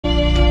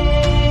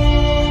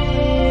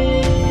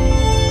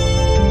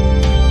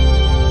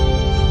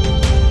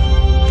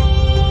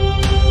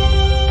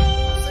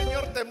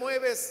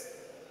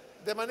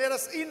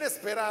maneras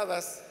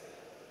inesperadas,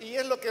 y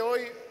es lo que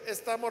hoy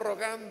estamos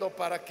rogando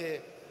para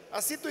que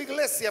así tu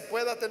iglesia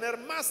pueda tener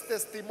más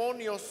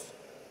testimonios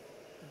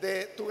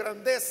de tu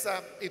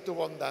grandeza y tu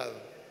bondad.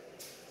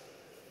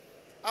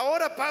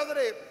 Ahora,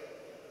 Padre,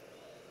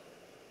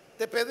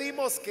 te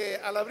pedimos que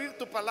al abrir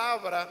tu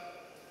palabra,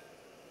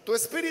 tu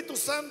Espíritu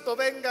Santo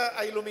venga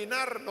a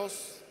iluminarnos,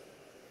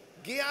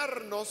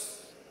 guiarnos,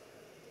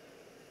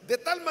 de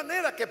tal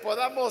manera que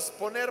podamos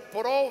poner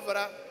por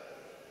obra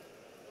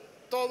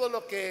todo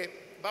lo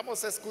que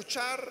vamos a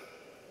escuchar.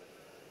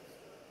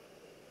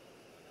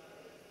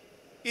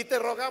 Y te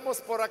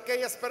rogamos por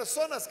aquellas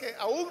personas que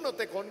aún no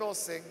te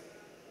conocen,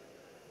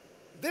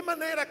 de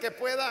manera que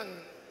puedan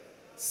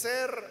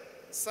ser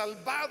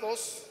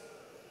salvados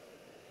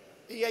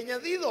y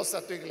añadidos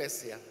a tu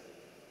iglesia.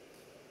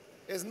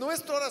 Es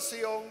nuestra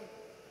oración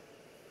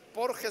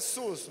por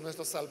Jesús,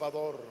 nuestro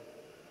Salvador.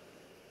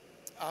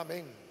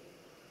 Amén.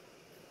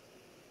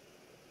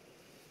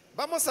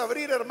 Vamos a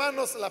abrir,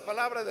 hermanos, la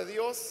palabra de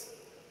Dios.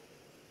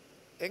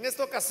 En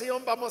esta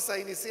ocasión vamos a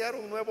iniciar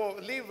un nuevo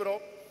libro,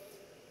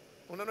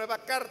 una nueva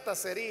carta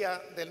sería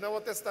del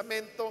Nuevo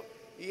Testamento,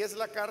 y es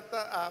la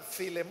carta a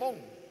Filemón.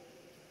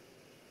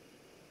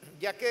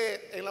 Ya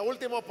que en la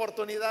última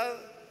oportunidad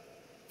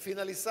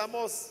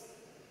finalizamos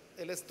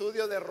el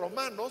estudio de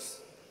Romanos,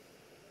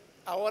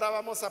 ahora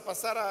vamos a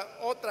pasar a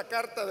otra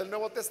carta del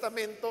Nuevo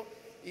Testamento,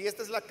 y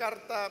esta es la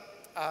carta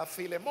a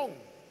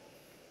Filemón.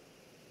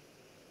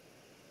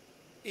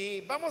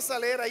 Y vamos a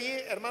leer allí,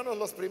 hermanos,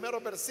 los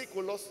primeros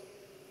versículos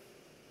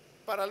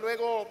para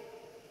luego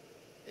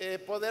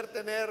poder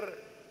tener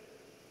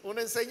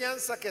una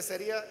enseñanza que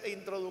sería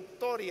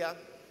introductoria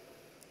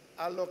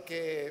a lo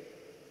que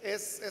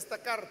es esta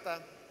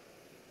carta,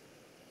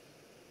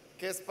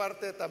 que es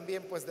parte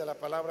también pues de la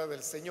palabra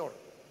del Señor.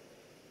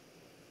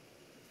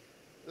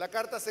 La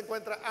carta se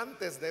encuentra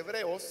antes de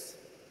Hebreos,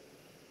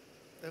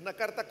 es una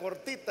carta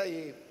cortita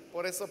y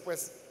por eso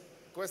pues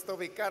cuesta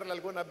ubicarla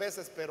algunas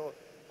veces, pero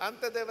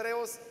antes de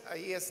Hebreos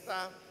ahí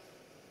está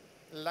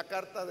la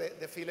carta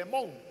de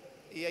Filemón,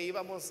 y ahí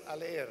vamos a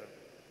leer.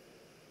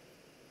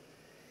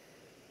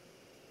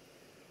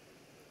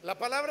 La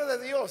palabra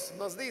de Dios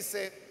nos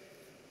dice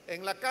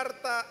en la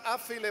carta a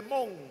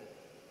Filemón,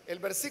 el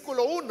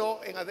versículo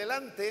 1 en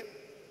adelante: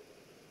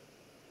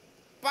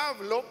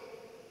 Pablo,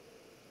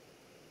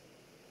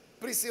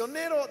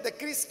 prisionero de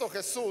Cristo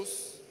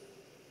Jesús,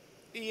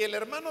 y el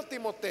hermano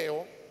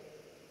Timoteo,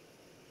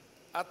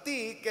 a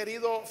ti,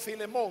 querido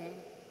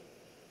Filemón,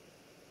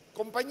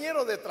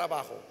 compañero de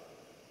trabajo,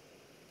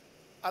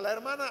 a la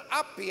hermana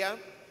Apia,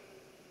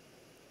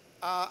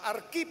 a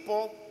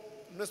Arquipo,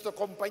 nuestro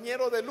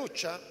compañero de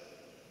lucha,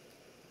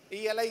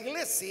 y a la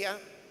iglesia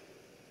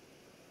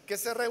que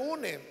se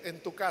reúne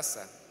en tu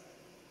casa.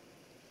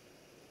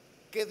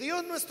 Que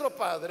Dios nuestro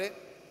Padre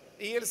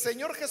y el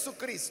Señor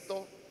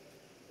Jesucristo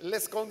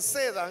les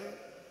concedan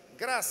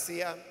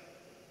gracia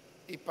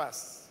y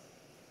paz.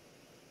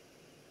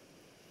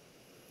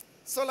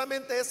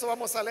 Solamente eso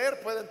vamos a leer.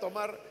 Pueden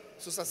tomar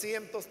sus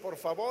asientos, por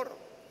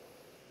favor.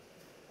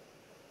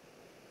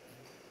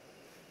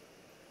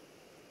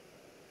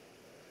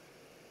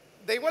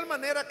 De igual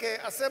manera que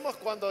hacemos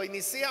cuando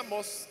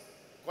iniciamos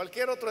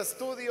cualquier otro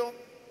estudio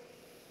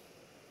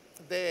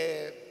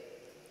de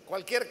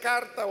cualquier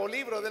carta o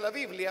libro de la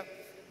Biblia,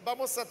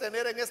 vamos a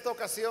tener en esta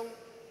ocasión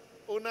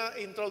una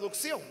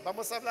introducción.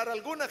 Vamos a hablar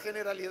algunas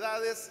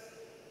generalidades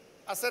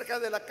acerca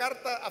de la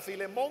carta a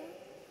Filemón,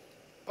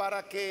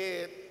 para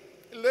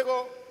que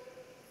luego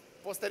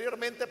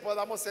posteriormente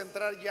podamos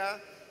entrar ya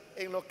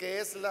en lo que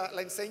es la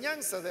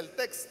enseñanza del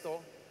texto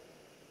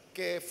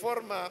que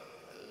forma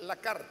la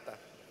carta.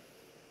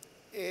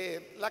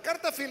 La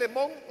carta a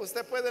Filemón,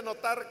 usted puede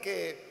notar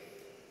que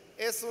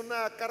es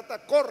una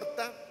carta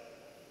corta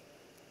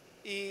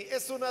y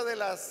es una de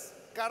las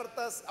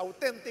cartas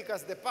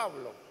auténticas de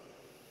Pablo.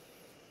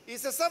 Y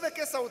se sabe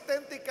que es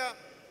auténtica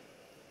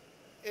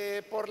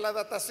por la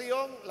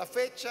datación, la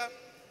fecha,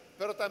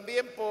 pero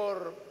también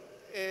por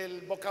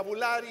el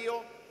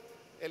vocabulario,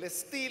 el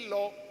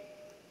estilo,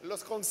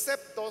 los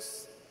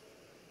conceptos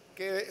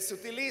que se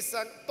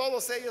utilizan.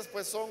 Todos ellos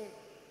pues son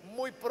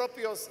muy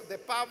propios de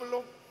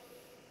Pablo,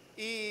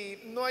 y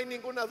no hay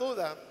ninguna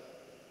duda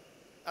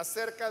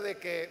acerca de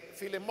que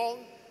Filemón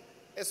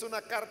es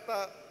una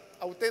carta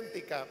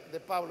auténtica de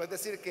Pablo, es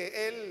decir,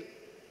 que él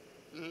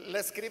la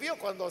escribió.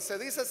 Cuando se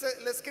dice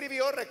le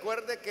escribió,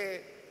 recuerde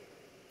que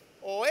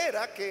o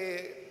era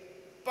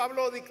que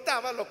Pablo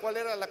dictaba, lo cual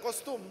era la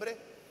costumbre,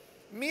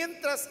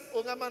 mientras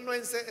un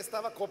amanuense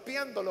estaba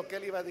copiando lo que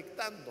él iba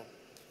dictando.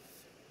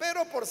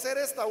 Pero por ser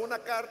esta una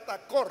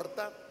carta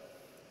corta,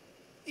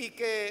 y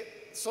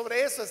que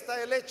sobre eso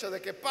está el hecho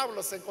de que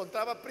Pablo se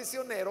encontraba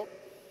prisionero,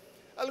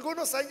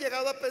 algunos han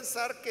llegado a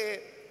pensar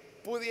que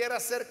pudiera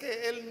ser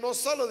que él no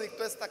solo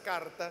dictó esta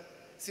carta,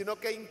 sino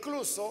que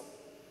incluso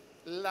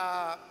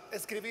la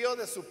escribió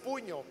de su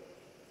puño.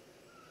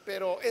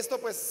 Pero esto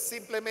pues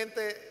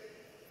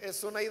simplemente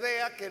es una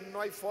idea que no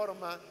hay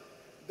forma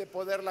de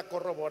poderla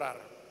corroborar.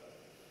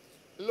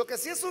 Lo que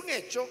sí es un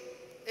hecho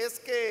es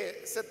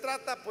que se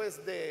trata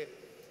pues de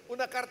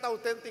una carta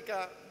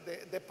auténtica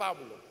de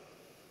Pablo.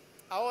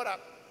 Ahora,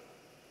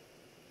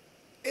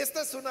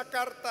 esta es una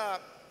carta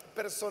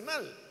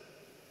personal,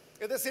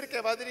 es decir,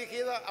 que va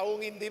dirigida a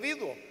un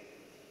individuo,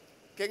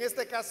 que en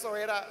este caso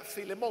era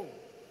Filemón.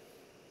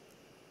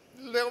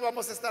 Luego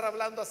vamos a estar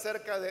hablando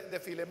acerca de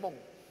Filemón.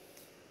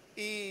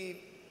 Y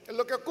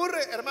lo que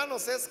ocurre,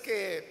 hermanos, es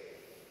que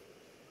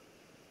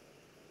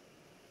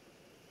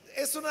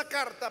es una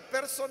carta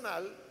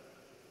personal,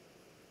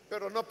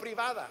 pero no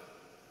privada,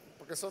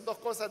 porque son dos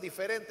cosas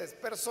diferentes.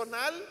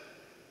 Personal,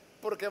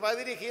 porque va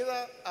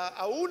dirigida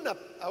a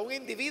un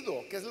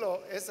individuo, que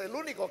es el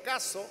único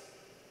caso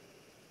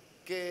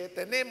que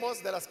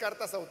tenemos de las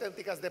cartas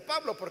auténticas de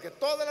Pablo, porque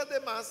todas las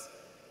demás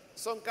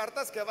son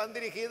cartas que van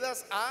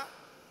dirigidas a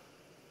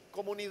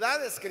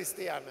comunidades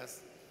cristianas,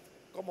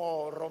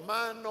 como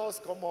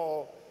Romanos,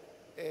 como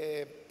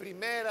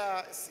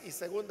Primera y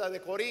Segunda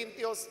de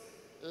Corintios,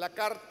 la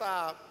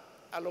carta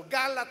a los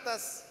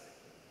Gálatas,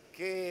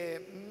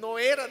 que no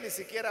era ni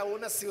siquiera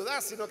una ciudad,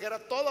 sino que era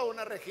toda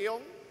una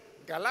región,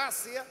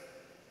 Galacia,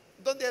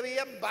 donde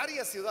había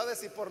varias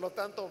ciudades y por lo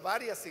tanto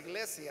varias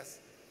iglesias.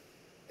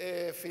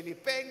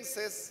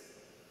 Filipenses,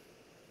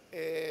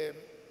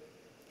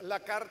 la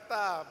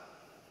carta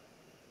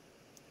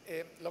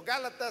los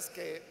Gálatas,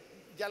 que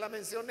ya la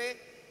mencioné.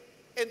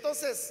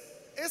 Entonces,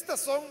 estas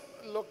son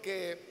lo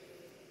que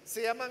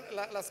se llaman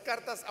las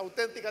cartas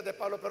auténticas de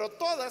Pablo, pero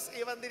todas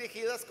iban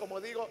dirigidas, como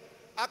digo,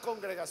 a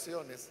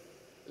congregaciones.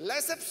 La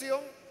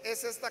excepción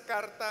es esta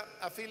carta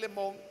a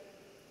Filemón,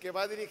 que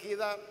va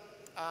dirigida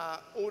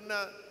a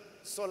una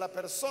sola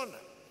persona.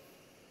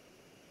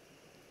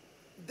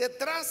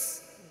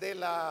 Detrás de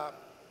la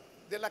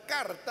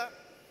carta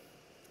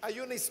hay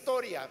una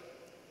historia,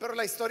 pero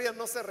la historia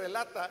no se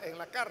relata en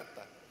la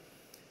carta.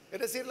 Es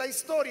decir, la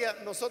historia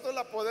nosotros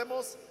la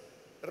podemos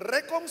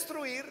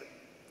reconstruir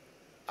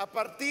a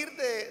partir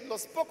de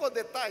los pocos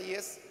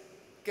detalles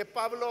que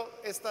Pablo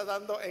está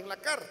dando en la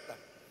carta.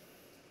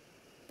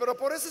 Pero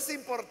por eso es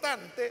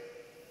importante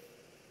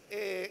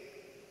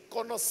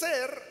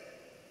conocer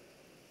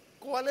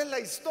cuál es la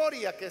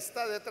historia que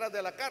está detrás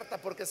de la carta,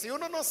 porque si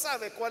uno no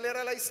sabe cuál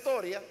era la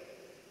historia,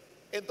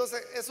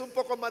 entonces es un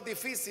poco más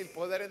difícil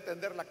poder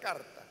entender la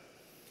carta.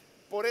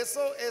 Por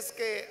eso es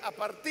que a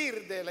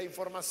partir de la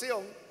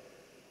información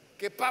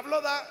que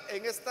Pablo da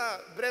en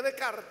esta breve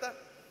carta,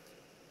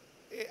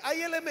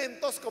 hay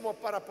elementos como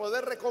para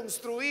poder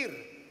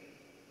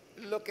reconstruir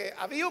lo que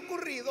había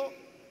ocurrido,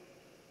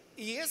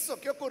 y eso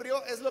que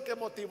ocurrió es lo que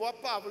motivó a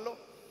Pablo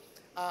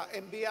a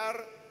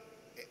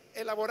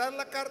elaborar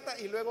la carta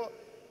y luego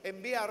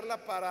enviarla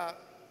para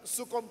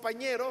su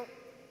compañero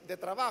de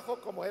trabajo,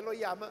 como él lo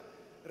llama,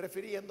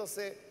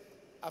 refiriéndose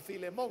a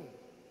Filemón.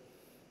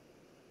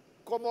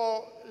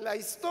 Como la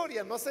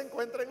historia no se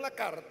encuentra en la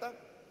carta,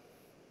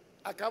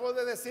 acabo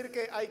de decir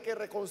que hay que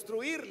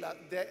reconstruirla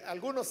de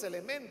algunos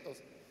elementos,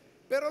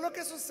 pero lo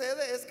que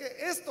sucede es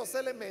que estos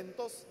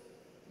elementos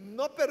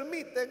no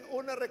permiten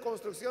una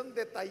reconstrucción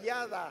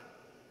detallada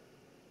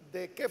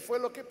de qué fue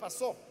lo que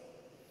pasó.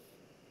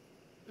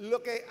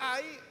 Lo que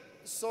hay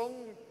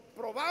son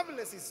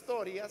probables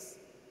historias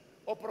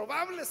o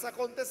probables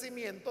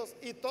acontecimientos,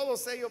 y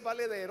todos ellos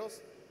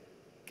valederos,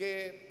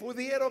 que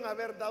pudieron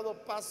haber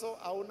dado paso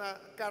a una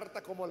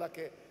carta como la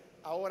que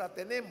ahora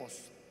tenemos.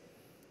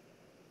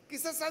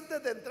 Quizás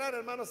antes de entrar,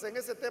 hermanos, en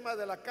ese tema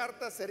de la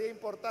carta, sería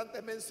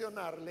importante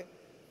mencionarle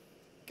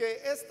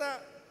que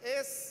esta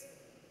es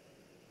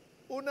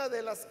una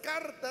de las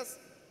cartas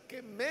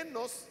que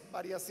menos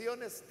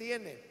variaciones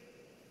tiene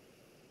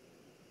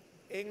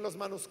en los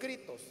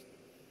manuscritos.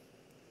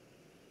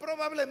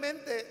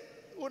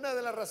 Probablemente una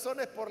de las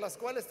razones por las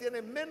cuales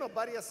tiene menos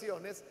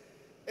variaciones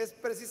es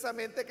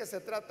precisamente que se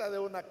trata de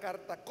una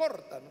carta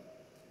corta, ¿no?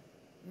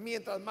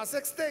 Mientras más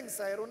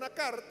extensa era una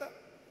carta,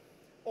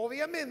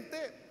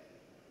 obviamente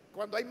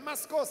cuando hay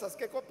más cosas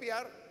que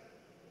copiar,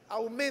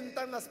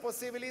 aumentan las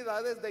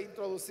posibilidades de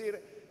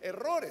introducir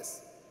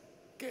errores,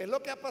 que es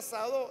lo que ha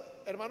pasado,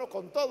 hermano,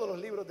 con todos los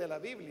libros de la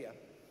Biblia.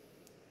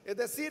 Es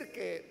decir,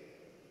 que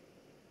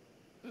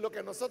lo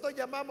que nosotros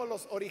llamamos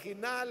los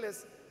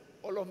originales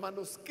o los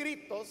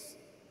manuscritos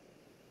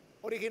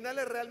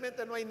originales,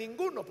 realmente no hay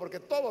ninguno, porque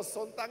todos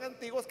son tan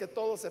antiguos que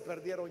todos se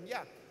perdieron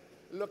ya.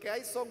 Lo que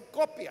hay son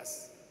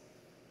copias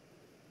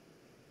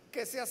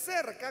que se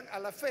acercan a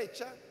la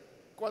fecha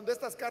cuando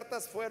estas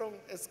cartas fueron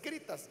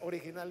escritas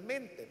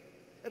originalmente.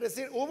 Es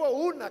decir, hubo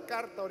una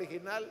carta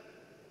original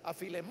a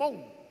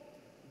Filemón,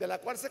 de la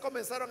cual se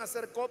comenzaron a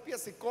hacer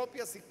copias y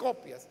copias y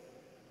copias,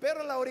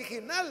 pero la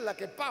original, la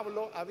que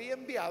Pablo había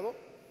enviado,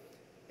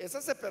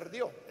 esa se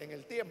perdió en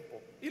el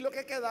tiempo, y lo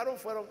que quedaron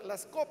fueron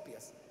las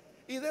copias,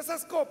 y de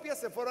esas copias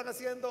se fueron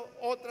haciendo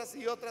otras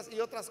y otras y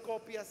otras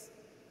copias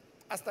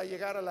hasta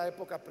llegar a la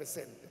época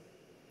presente.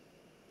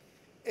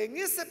 En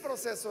ese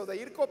proceso de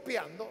ir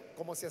copiando,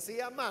 como se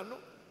hacía a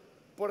mano,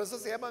 por eso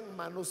se llaman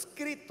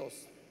manuscritos,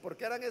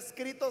 porque eran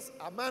escritos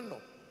a mano,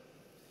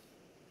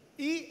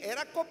 y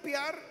era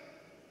copiar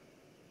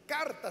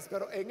cartas,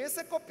 pero en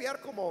ese copiar,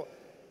 como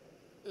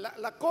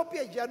la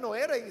copia ya no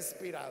era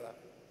inspirada,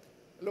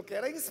 Lo que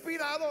era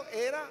inspirado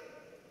era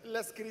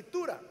la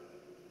escritura.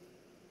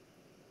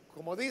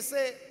 Como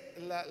dice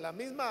la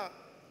misma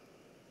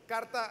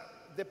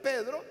carta de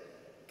Pedro,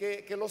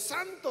 que los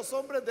santos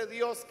hombres de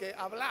Dios que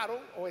hablaron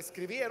o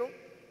escribieron,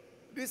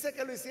 dice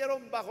que lo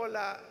hicieron bajo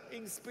la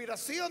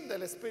inspiración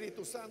del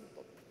Espíritu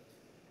Santo.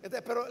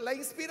 Pero la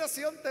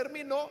inspiración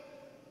terminó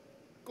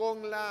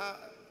con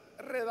la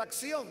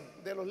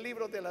redacción de los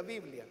libros de la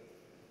Biblia.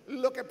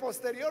 Lo que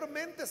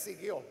posteriormente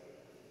siguió,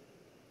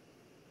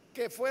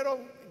 que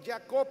fueron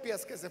ya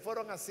copias que se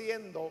fueron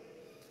haciendo,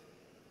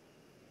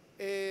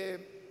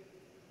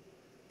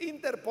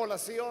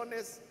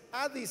 interpolaciones,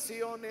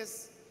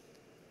 adiciones,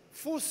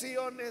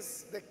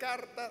 fusiones de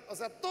cartas, o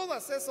sea,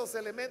 todos esos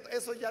elementos,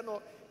 esos ya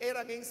no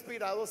eran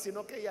inspirados,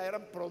 sino que ya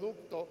eran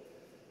producto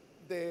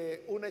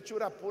de una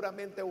hechura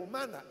puramente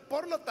humana.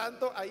 Por lo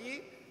tanto,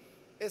 allí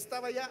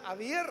estaba ya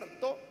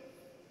abierto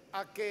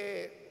a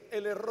que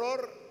el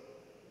error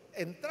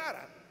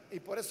entrara. Y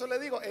por eso le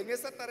digo, en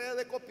esa tarea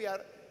de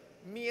copiar,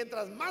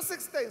 mientras más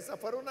extensa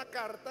fuera una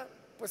carta,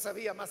 pues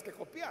había más que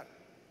copiar.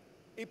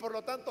 Y por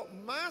lo tanto,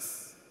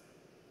 más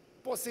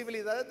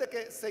posibilidades de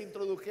que se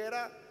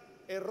introdujera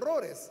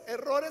errores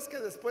que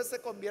después se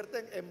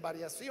convierten en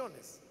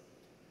variaciones.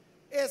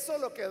 Eso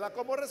lo que da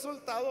como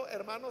resultado,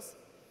 hermanos,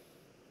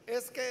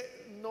 es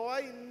que no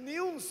hay ni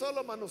un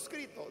solo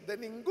manuscrito de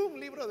ningún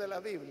libro de la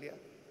Biblia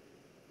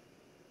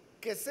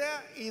que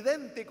sea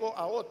idéntico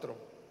a otro.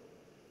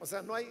 O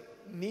sea, no hay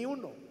ni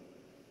uno.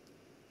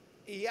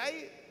 Y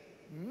hay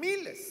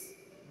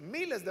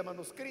miles de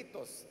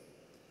manuscritos,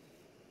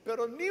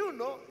 pero ni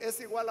uno es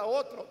igual a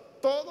otro.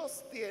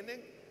 Todos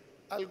tienen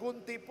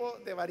algún tipo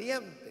de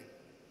variante.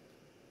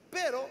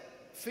 Pero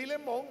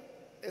Filemón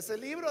es el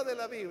libro de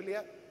la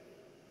Biblia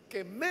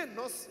que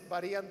menos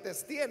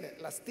variantes tiene.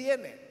 Las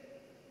tiene,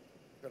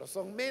 pero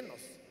son menos.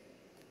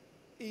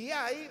 Y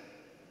hay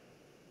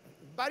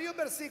varios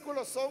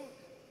versículos,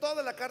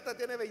 toda la carta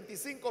tiene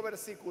 25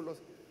 versículos,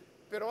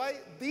 pero hay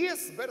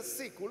 10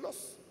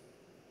 versículos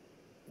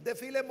de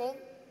Filemón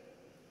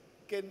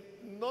que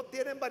no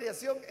tienen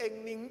variación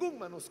en ningún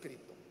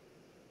manuscrito,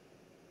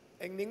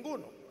 en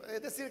ninguno.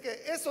 Es decir,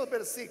 que esos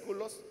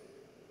versículos,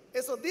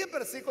 esos 10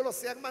 versículos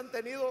se han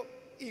mantenido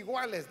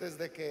iguales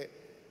desde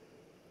que,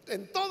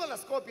 en todas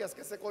las copias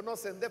que se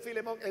conocen de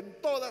Filemón,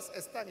 en todas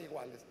están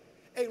iguales.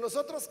 En los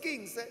otros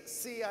 15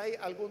 sí hay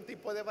algún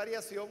tipo de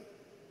variación,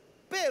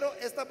 pero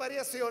estas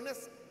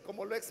variaciones,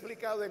 como lo he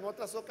explicado en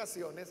otras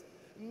ocasiones,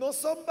 no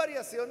son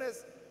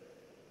variaciones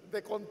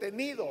de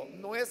contenido.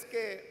 No es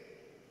que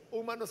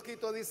un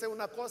manuscrito dice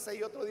una cosa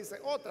y otro dice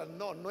otra.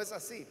 No, no es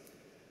así.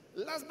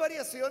 Las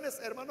variaciones,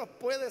 hermanos,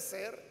 puede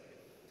ser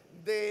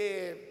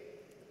de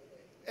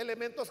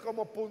elementos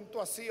como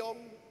puntuación,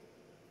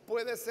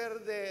 puede ser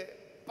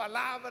de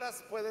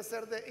palabras, puede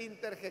ser de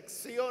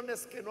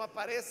interjecciones que no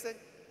aparecen.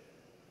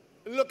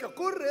 Lo que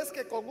ocurre es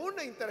que con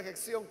una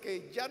interjección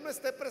que ya no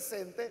esté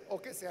presente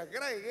o que se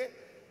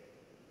agregue,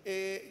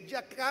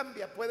 ya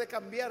cambia, puede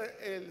cambiar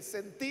el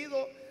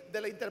sentido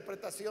de la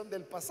interpretación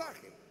del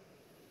pasaje.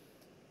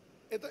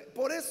 Entonces,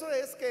 por eso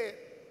es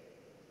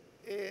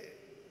que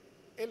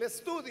el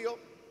estudio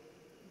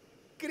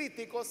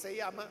crítico, se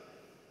llama,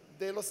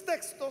 de los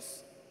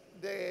textos,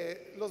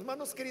 de los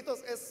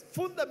manuscritos, es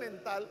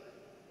fundamental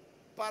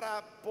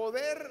para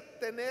poder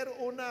tener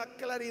una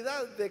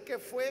claridad de qué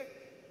fue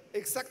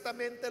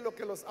exactamente lo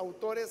que los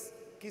autores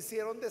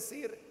quisieron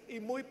decir y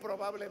muy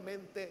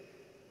probablemente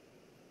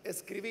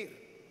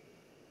escribir.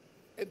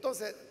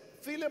 Entonces,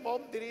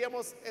 Filemón,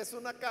 diríamos, es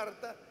una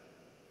carta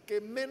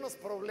que menos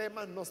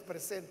problemas nos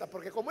presenta,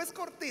 porque como es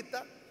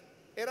cortita,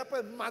 era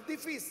pues más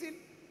difícil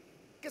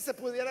que se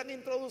pudieran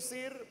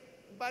introducir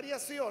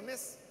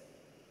variaciones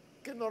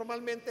que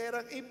normalmente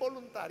eran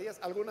involuntarias.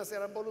 Algunas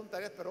eran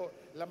voluntarias, pero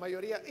la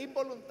mayoría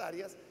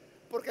involuntarias,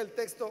 porque el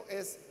texto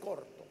es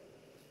corto.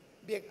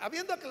 Bien,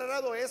 habiendo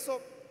aclarado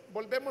eso,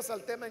 volvemos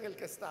al tema en el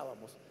que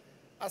estábamos,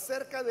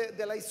 acerca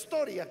de la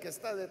historia que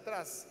está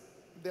detrás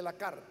de la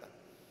carta.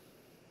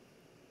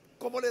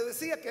 Como le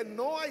decía que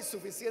no hay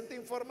suficiente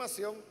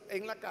información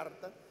en la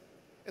carta,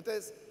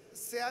 entonces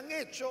se han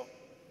hecho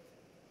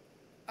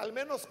al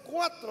menos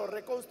 4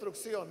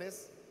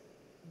 reconstrucciones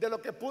de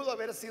lo que pudo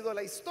haber sido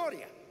la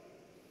historia.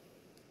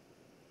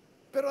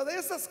 Pero de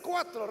esas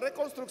 4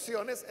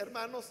 reconstrucciones,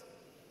 hermanos,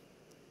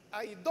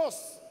 hay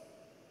 2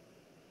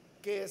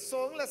 que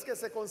son las que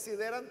se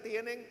consideran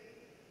tienen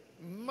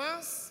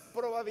más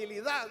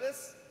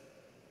probabilidades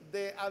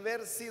de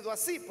haber sido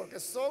así,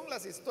 porque son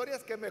las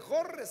historias que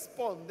mejor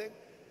responden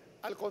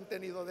al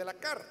contenido de la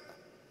carta.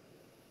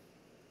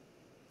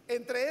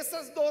 Entre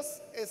esas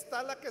 2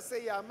 está la que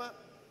se llama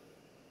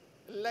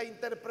la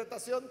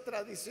interpretación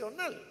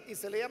tradicional, y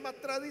se le llama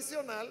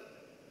tradicional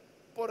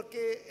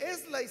porque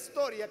es la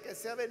historia que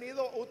se ha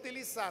venido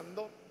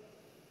utilizando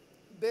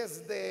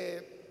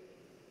desde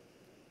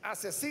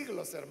hace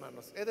siglos,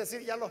 hermanos. Es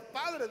decir, ya los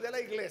padres de la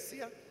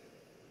iglesia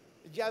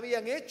ya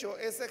habían hecho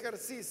ese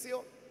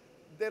ejercicio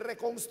de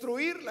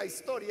reconstruir la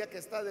historia que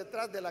está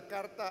detrás de la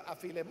carta a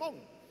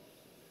Filemón.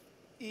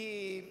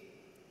 Y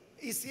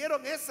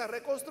hicieron esa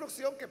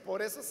reconstrucción, que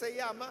por eso se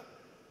llama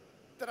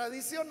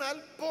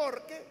tradicional,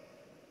 porque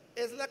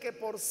es la que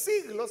por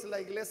siglos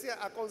la iglesia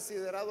ha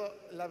considerado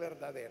la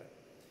verdadera.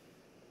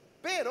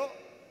 Pero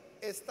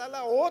está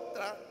la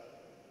otra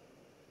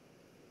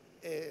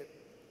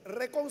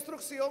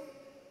reconstrucción,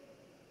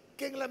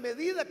 que en la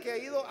medida que ha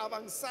ido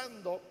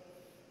avanzando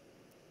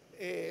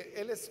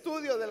el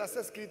estudio de las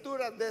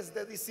escrituras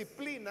desde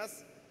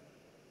disciplinas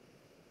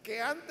que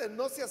antes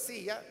no se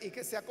hacía y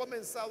que se ha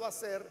comenzado a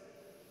hacer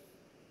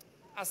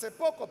hace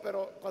poco,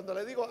 pero cuando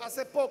le digo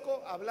hace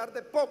poco, hablar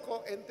de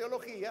poco en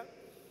teología,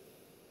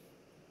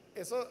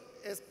 eso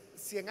es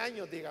 100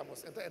 años, digamos.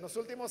 Entonces, en los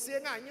últimos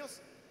 100 años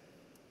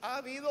ha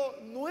habido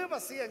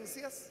nuevas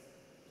ciencias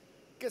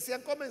que se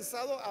han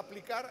comenzado a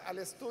aplicar al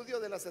estudio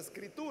de las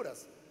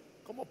escrituras,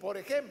 como por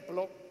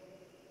ejemplo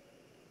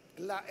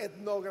la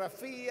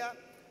etnografía,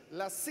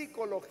 la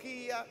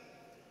psicología,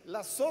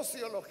 la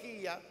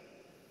sociología.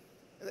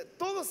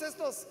 Todos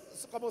estos,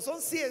 como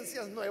son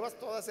ciencias nuevas,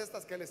 todas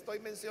estas que le estoy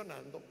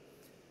mencionando,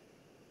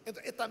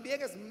 entonces,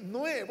 también es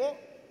nuevo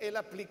el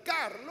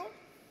aplicarlo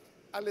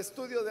al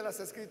estudio de las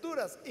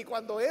escrituras. Y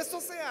cuando eso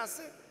se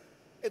hace,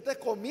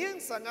 entonces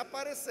comienzan a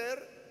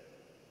aparecer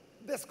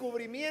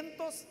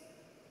descubrimientos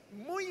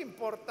muy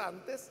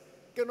importantes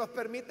que nos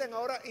permiten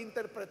ahora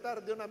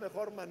interpretar de una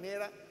mejor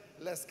manera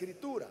la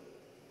escritura.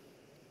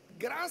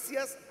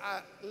 Gracias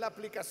a la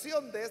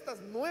aplicación de estas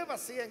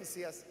nuevas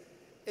ciencias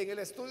en el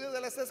estudio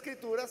de las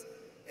escrituras,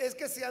 es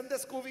que se han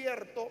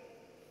descubierto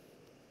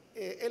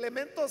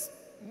elementos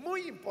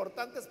muy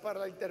importantes para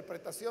la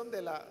interpretación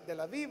de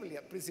la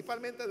Biblia,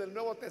 principalmente del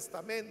Nuevo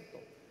Testamento,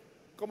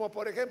 como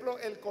por ejemplo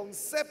el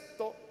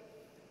concepto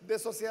de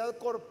sociedad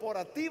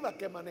corporativa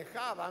que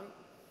manejaban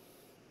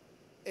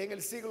en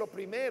el siglo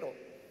primero.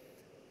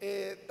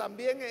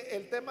 También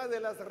el tema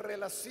de las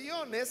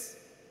relaciones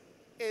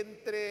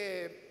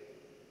entre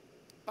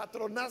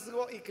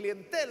patronazgo y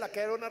clientela, que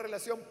era una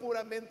relación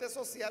puramente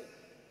social,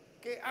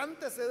 que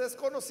antes se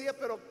desconocía,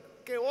 pero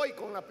que hoy,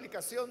 con la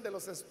aplicación de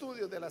los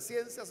estudios de las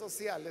ciencias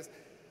sociales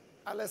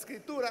a la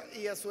escritura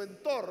y a su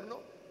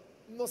entorno,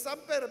 nos han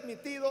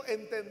permitido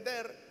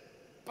entender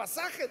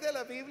pasajes de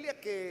la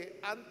Biblia que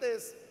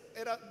antes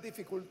era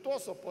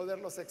dificultoso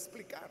poderlos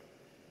explicar.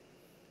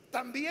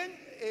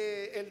 También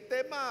el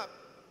tema,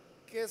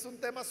 que es un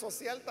tema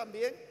social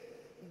también,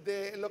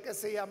 de lo que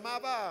se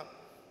llamaba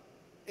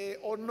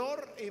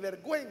honor y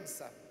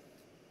vergüenza.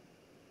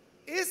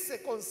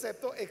 Ese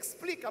concepto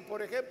explica,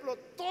 por ejemplo,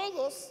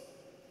 todos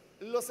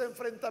los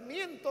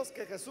enfrentamientos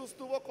que Jesús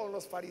tuvo con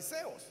los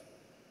fariseos,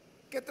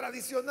 que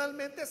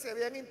tradicionalmente se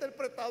habían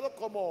interpretado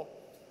como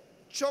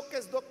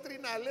choques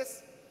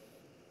doctrinales,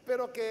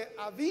 pero que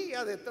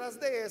había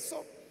detrás de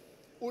eso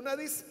una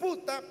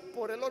disputa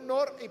por el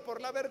honor y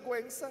por la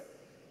vergüenza,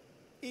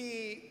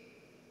 y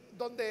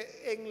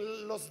donde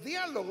en los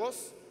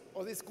diálogos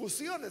o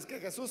discusiones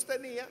que Jesús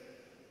tenía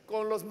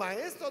con los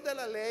maestros de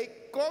la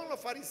ley, con los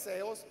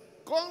fariseos,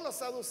 con los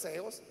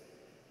saduceos,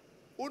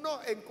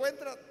 uno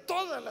encuentra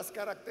todas las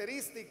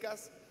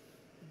características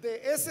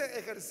de ese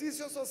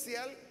ejercicio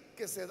social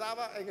que se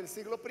daba en el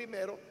siglo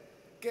primero,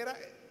 que era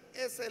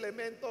ese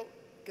elemento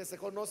que se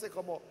conoce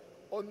como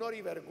honor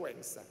y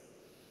vergüenza.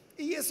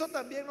 Y eso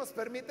también nos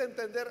permite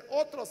entender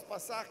otros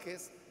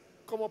pasajes,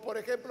 como por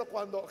ejemplo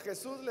cuando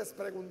Jesús les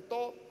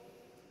preguntó: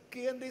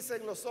 ¿quién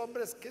dicen los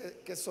hombres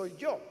que soy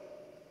yo?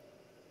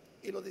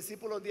 Y los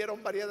discípulos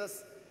dieron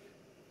variadas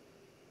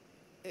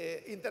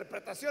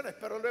interpretaciones,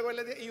 pero luego él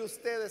le dijo: ¿y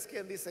ustedes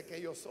quién dice que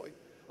yo soy?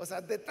 O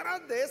sea,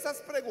 detrás de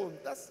esas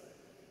preguntas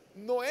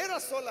no era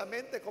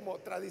solamente, como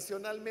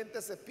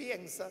tradicionalmente se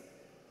piensa,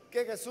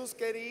 que Jesús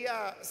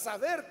quería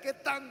saber qué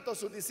tanto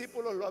sus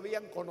discípulos lo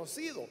habían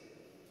conocido.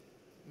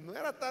 No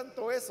era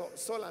tanto eso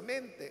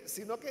solamente,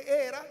 sino que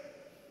era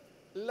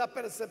la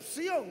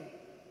percepción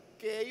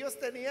que ellos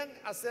tenían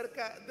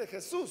acerca de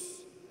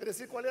Jesús. Es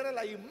decir, cuál era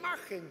la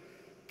imagen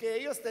que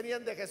ellos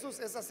tenían de Jesús.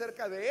 Es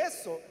acerca de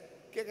eso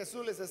que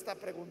Jesús les está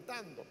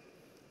preguntando.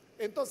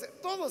 Entonces,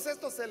 todos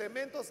estos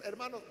elementos,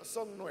 hermanos,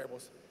 son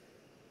nuevos.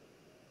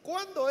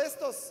 Cuando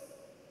estos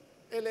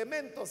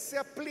elementos se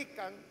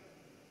aplican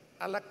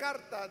a la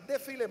carta de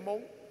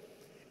Filemón,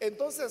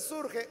 entonces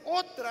surge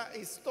otra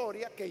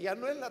historia que ya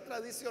no es la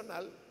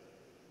tradicional,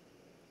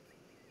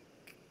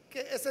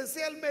 que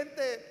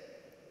esencialmente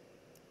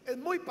es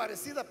muy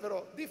parecida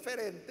pero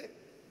diferente,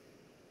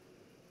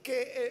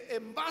 que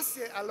en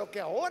base a lo que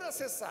ahora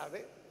se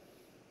sabe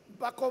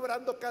va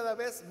cobrando cada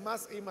vez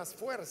más y más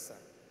fuerza.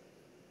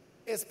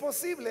 Es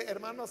posible,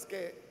 hermanos,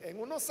 que en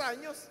unos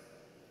años,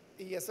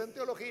 y eso en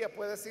teología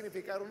puede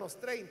significar unos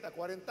 30,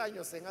 40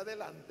 años en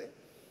adelante,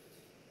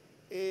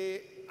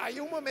 hay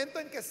un momento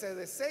en que se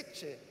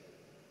deseche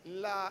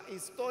la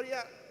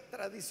historia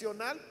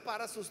tradicional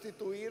para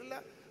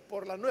sustituirla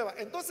por la nueva.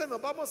 Entonces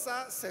nos vamos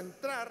a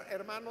centrar,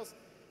 hermanos,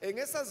 en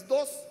esas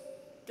dos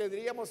que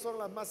diríamos son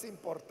las más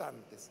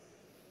importantes.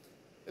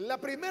 La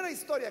primera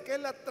historia, que es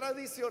la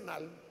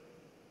tradicional,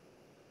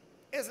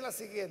 es la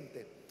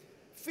siguiente.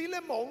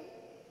 Filemón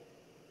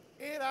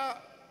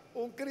era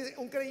un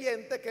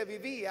creyente que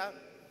vivía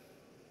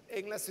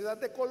en la ciudad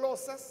de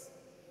Colosas,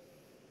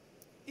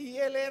 y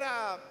él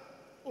era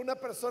una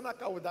persona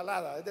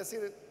acaudalada, es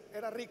decir,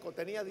 era rico,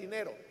 tenía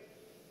dinero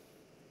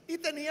y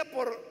tenía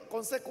por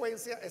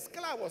consecuencia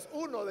esclavos.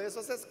 Uno de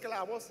esos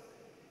esclavos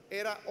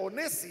era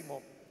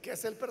Onésimo, que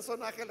es el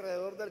personaje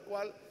alrededor del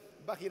cual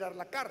va a girar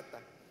la carta.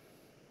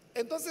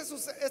 Entonces,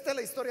 esta es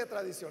la historia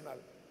tradicional.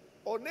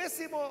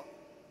 Onésimo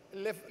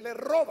le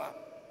roba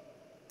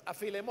a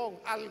Filemón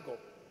algo,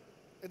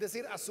 es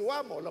decir, a su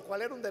amo, lo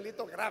cual era un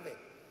delito grave.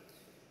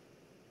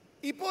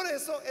 Y por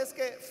eso es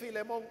que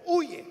Filemón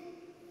huye.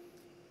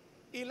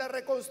 Y la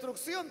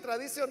reconstrucción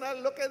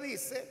tradicional lo que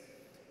dice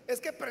es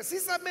que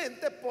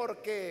precisamente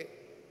porque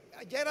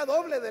ya era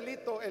doble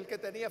delito el que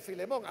tenía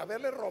Filemón,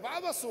 haberle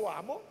robado a su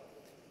amo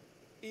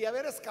y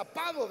haber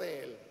escapado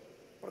de él,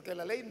 porque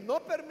la ley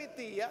no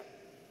permitía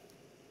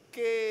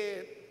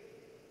que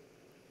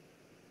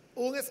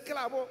un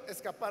esclavo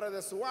escapara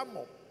de su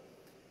amo.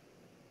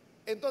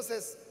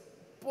 Entonces,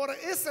 por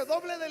ese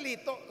doble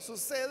delito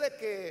sucede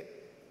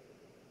que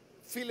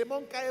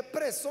Filemón cae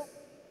preso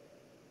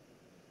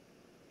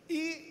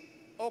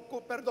y,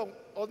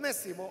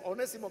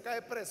 Onésimo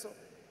cae preso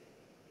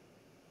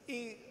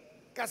y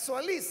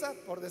casualiza,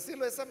 por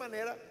decirlo de esa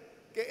manera,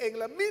 que en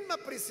la misma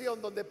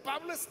prisión donde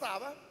Pablo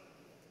estaba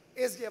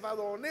es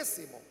llevado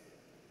Onésimo.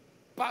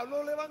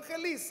 Pablo lo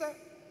evangeliza,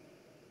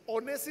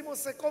 Onésimo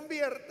se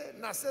convierte,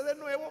 nace de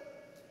nuevo,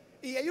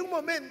 y hay un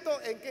momento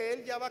en que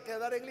él ya va a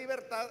quedar en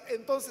libertad.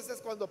 Entonces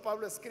es cuando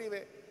Pablo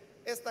escribe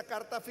esta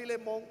carta a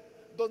Filemón,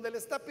 donde le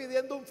está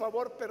pidiendo un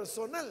favor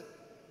personal.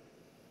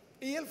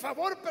 Y el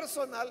favor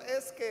personal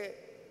es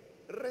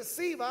que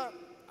reciba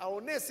a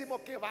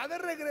Onésimo, que va de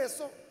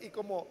regreso, y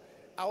como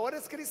ahora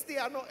es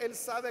cristiano, él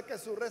sabe que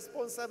su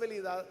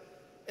responsabilidad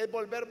es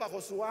volver bajo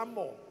su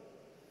amo.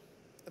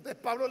 Entonces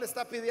Pablo le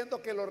está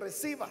pidiendo que lo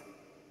reciba.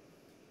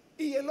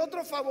 Y el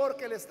otro favor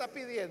que le está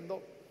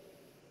pidiendo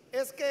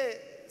es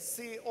que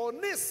si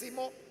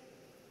Onésimo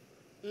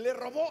le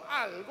robó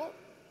algo,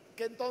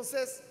 que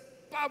entonces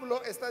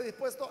Pablo está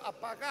dispuesto a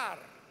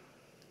pagar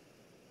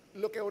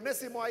lo que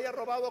Onésimo haya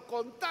robado,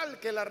 con tal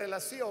que la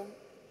relación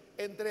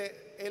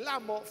entre el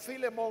amo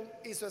Filemón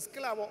y su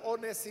esclavo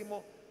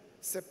Onésimo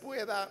se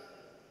pueda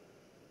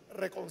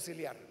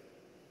reconciliar.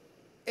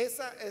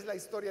 Esa es la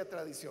historia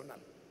tradicional.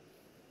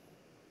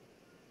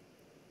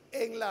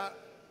 En la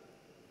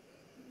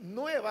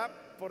nueva,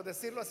 por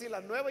decirlo así,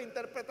 la nueva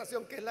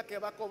interpretación, que es la que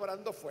va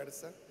cobrando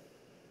fuerza,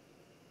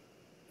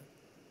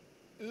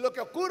 lo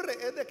que ocurre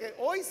es de que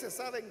hoy se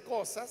saben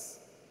cosas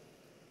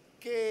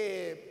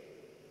que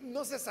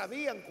no se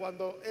sabían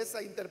cuando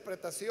esa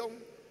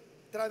interpretación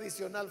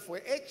tradicional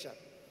fue hecha.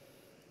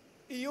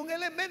 Y un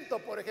elemento,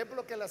 por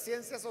ejemplo, que las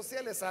ciencias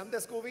sociales han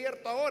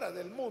descubierto ahora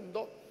del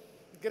mundo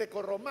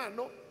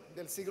grecorromano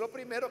del siglo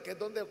I, que es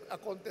donde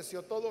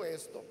aconteció todo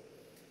esto,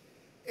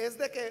 es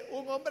de que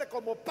un hombre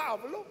como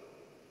Pablo,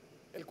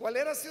 el cual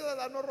era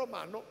ciudadano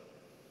romano,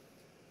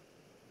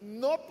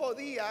 no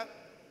podía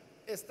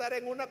estar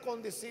en una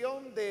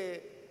condición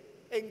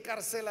de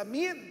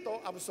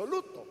encarcelamiento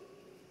absoluto.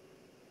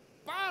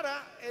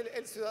 Para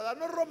el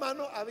ciudadano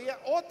romano había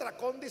otra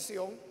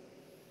condición,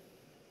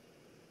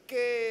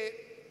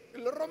 que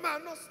los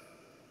romanos,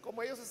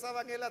 como ellos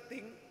usaban el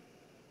latín,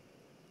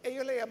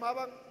 ellos le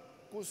llamaban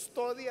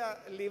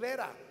custodia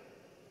libera,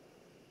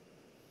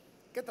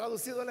 que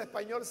traducido en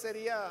español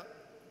sería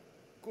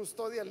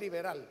custodia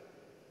liberal.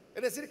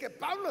 Es decir, que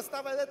Pablo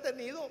estaba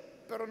detenido,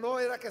 pero no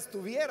era que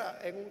estuviera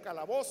en un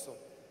calabozo,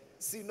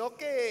 sino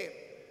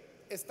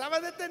que estaba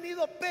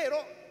detenido, pero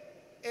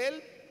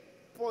él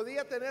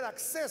podía tener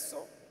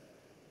acceso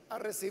a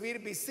recibir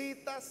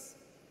visitas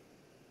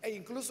e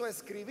incluso a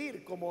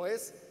escribir, como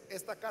es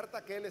esta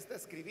carta que él está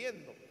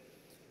escribiendo.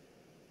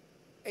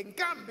 En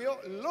cambio,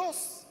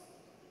 los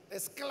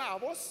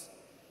esclavos,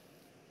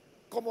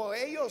 como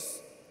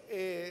ellos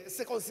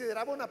se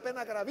consideraba una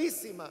pena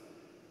gravísima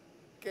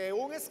que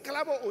un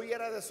esclavo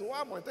huyera de su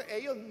amo, entonces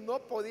ellos no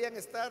podían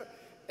estar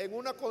en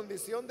una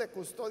condición de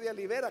custodia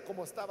libera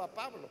como estaba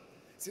Pablo,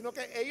 sino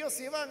que ellos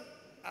iban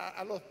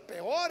a los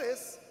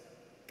peores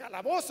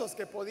calabozos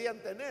que podían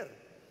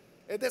tener.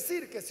 Es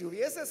decir, que si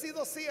hubiese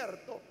sido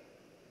cierto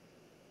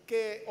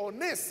que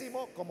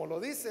Onésimo, como lo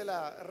dice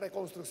la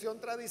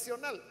reconstrucción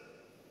tradicional,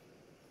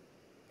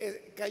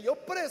 cayó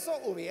preso,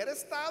 hubiera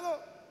estado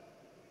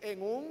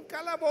en un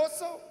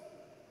calabozo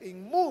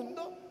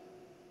inmundo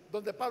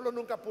donde Pablo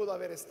nunca pudo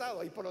haber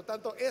estado, y por lo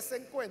tanto ese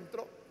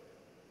encuentro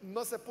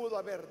no se pudo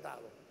haber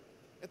dado.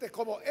 Entonces,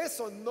 como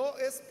eso no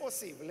es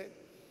posible,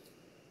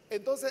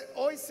 entonces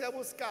hoy se ha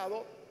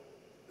buscado,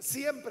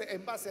 siempre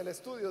en base al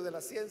estudio de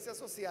las ciencias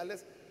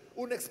sociales,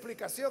 una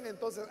explicación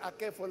entonces a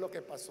qué fue lo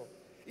que pasó.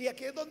 Y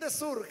aquí es donde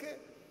surge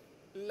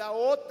la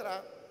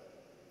otra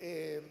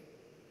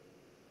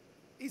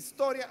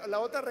historia, la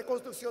otra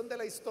reconstrucción de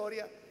la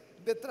historia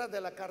detrás de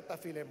la carta a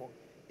Filemón,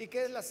 y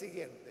que es la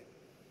siguiente.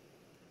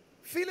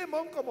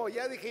 Filemón, como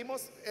ya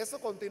dijimos,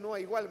 eso continúa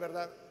igual,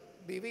 ¿verdad?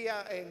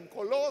 Vivía en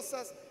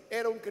Colosas,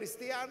 era un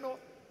cristiano,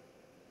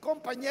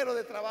 compañero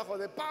de trabajo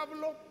de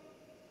Pablo,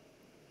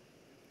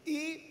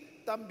 y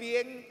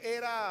también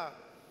era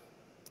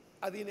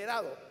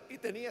adinerado y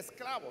tenía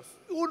esclavos.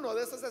 Uno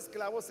de esos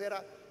esclavos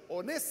era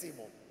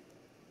Onésimo.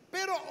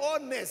 Pero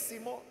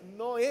Onésimo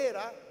no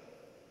era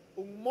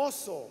un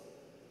mozo,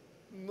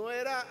 no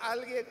era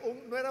alguien,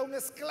 no era un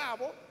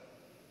esclavo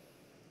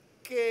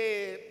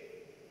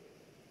que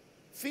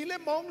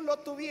Filemón lo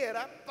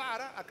tuviera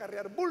para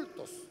acarrear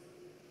bultos.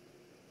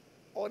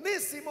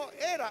 Onésimo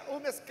era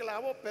un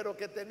esclavo, pero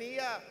que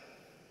tenía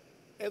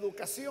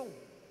educación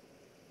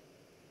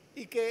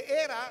y que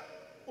era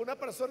una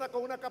persona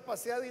con una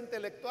capacidad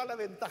intelectual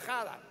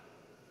aventajada.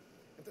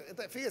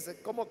 Entonces,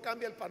 fíjese cómo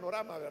cambia el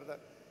panorama, ¿verdad?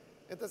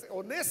 Entonces,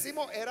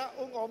 Onésimo era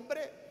un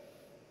hombre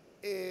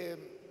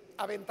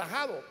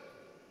aventajado.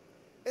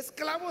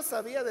 Esclavos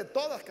había de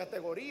todas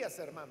categorías,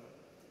 hermano.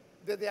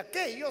 Desde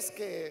aquellos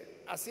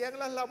que hacían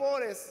las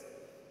labores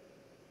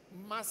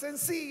más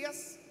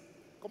sencillas,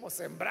 como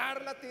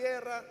sembrar la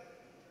tierra,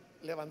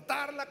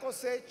 levantar la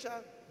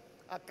cosecha,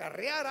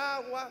 acarrear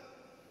agua,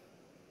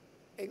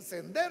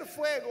 encender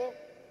fuego.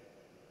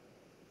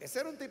 Ese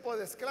era un tipo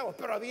de esclavos.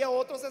 Pero había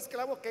otros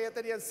esclavos que ya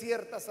tenían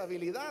ciertas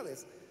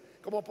habilidades,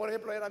 como por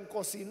ejemplo eran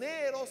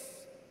cocineros,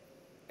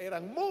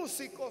 eran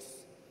músicos,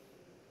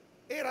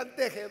 eran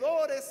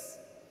tejedores.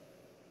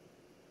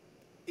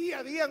 Y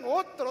habían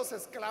otros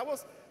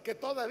esclavos que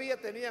todavía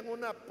tenían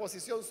una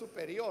posición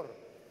superior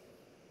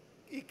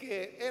y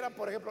que eran,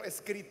 por ejemplo,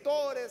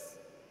 escritores,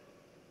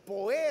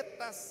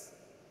 poetas.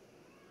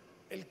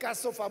 El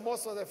caso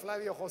famoso de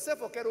Flavio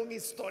Josefo, que era un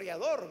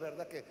historiador,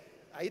 ¿verdad? Que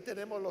ahí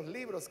tenemos los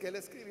libros que él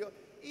escribió,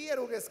 y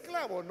era un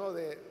esclavo, ¿no?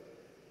 de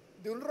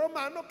un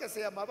romano que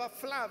se llamaba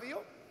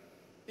Flavio,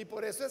 y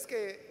por eso es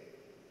que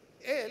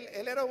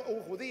él era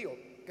un judío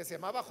que se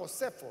llamaba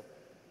Josefo.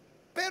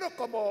 Pero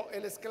como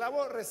el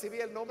esclavo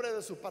recibía el nombre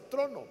de su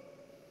patrono,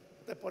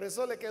 por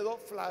eso le quedó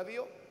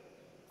Flavio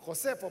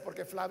Josefo,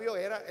 porque Flavio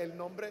era el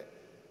nombre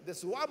de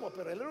su amo,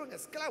 pero él era un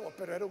esclavo,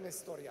 pero era un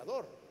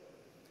historiador.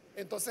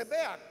 Entonces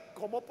vea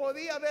cómo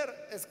podía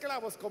haber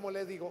esclavos, como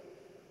le digo,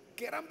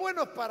 que eran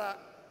buenos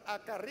para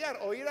acarrear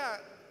o ir a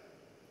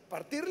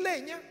partir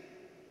leña,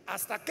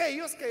 hasta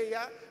aquellos que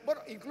ya,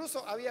 bueno,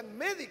 incluso habían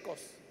médicos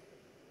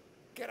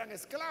que eran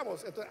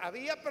esclavos. Entonces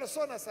había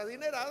personas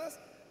adineradas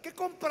que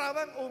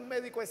compraban un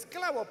médico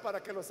esclavo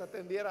para que los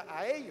atendiera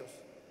a ellos.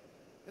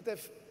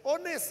 Entonces,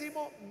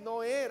 Onésimo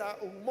no era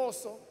un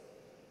mozo,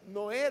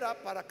 no era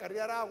para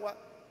cargar agua,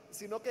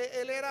 sino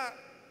que él era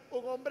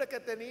un hombre que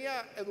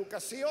tenía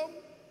educación,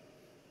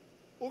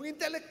 un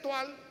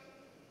intelectual,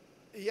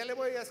 y ya le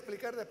voy a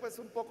explicar después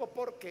un poco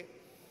por qué.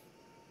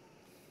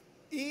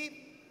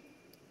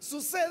 Y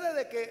sucede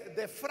de que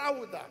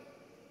defrauda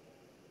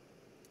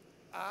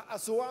a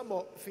su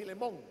amo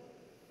Filemón.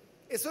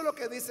 Eso es lo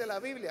que dice la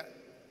Biblia.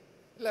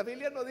 La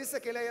Biblia no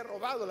dice que le haya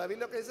robado, la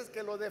Biblia lo que dice es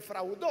que lo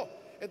defraudó.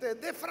 Entonces,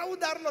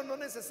 defraudarlo no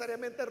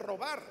necesariamente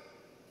robar,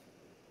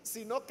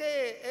 sino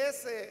que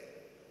es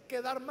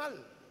quedar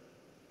mal.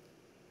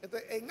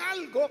 Entonces, en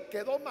algo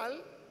quedó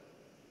mal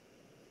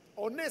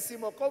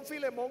Onésimo con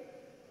Filemón,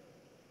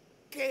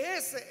 que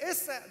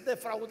esa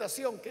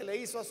defraudación que le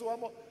hizo a su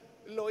amo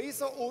lo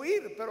hizo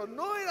huir, pero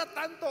no era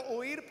tanto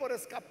huir por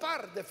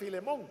escapar de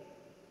Filemón,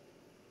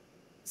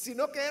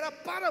 sino que era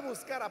para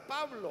buscar a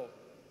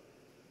Pablo.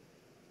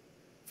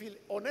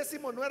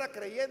 Onésimo no era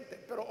creyente,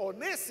 pero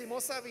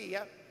Onésimo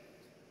sabía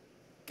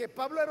que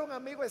Pablo era un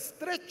amigo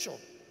estrecho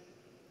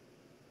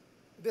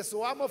de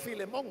su amo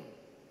Filemón,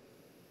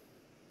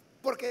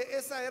 porque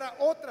esa era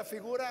otra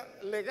figura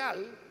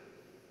legal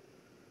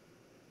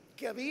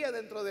que había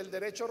dentro del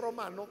derecho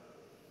romano,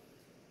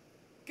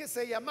 que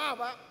se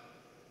llamaba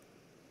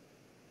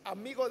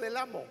amigo del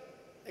amo,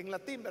 en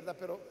latín, ¿verdad?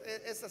 Pero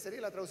esa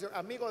sería la traducción,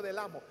 amigo del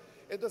amo.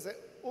 Entonces,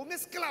 un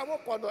esclavo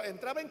cuando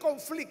entraba en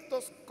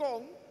conflictos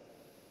con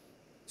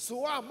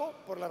su amo,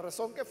 por la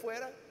razón que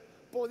fuera,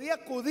 podía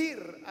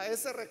acudir a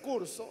ese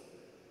recurso,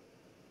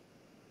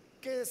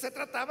 que se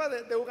trataba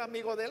de un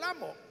amigo del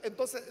amo.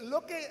 Entonces,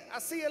 lo que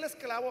hacía el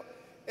esclavo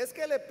es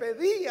que le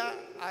pedía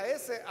a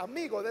ese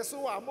amigo de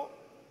su amo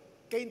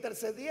que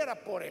intercediera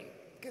por él,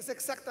 que es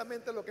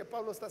exactamente lo que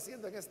Pablo está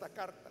haciendo en esta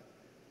carta.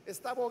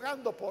 Está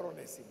abogando por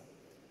Onésimo.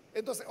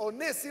 Entonces,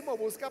 Onésimo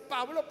busca a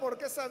Pablo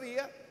porque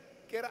sabía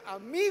que era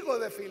amigo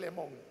de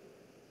Filemón.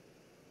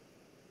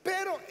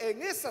 Pero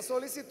en esa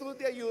solicitud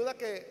de ayuda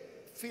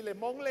que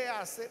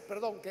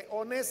que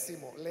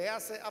Onésimo le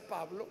hace a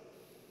Pablo,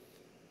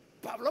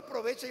 Pablo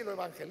aprovecha y lo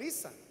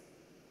evangeliza.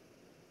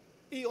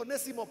 Y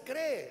Onésimo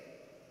cree.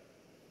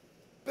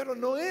 Pero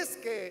no es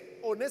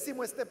que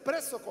Onésimo esté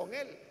preso con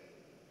él,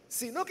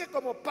 sino que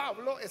como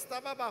Pablo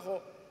estaba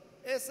bajo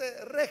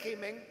ese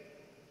régimen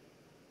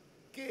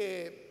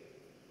que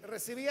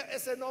recibía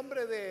ese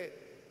nombre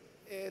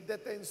de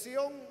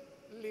detención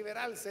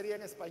liberal, sería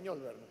en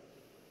español, ¿verdad?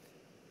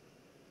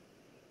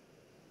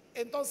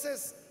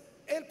 Entonces,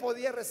 él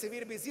podía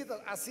recibir visitas.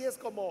 Así es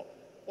como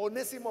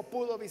Onésimo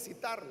pudo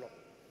visitarlo.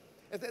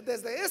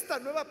 Desde esta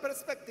nueva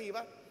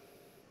perspectiva,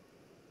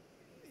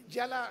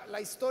 ya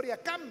la historia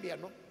cambia,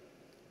 ¿no?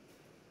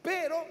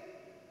 Pero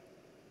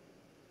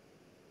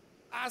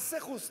hace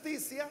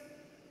justicia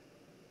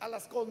a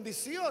las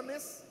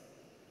condiciones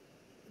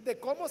de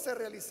cómo se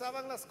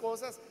realizaban las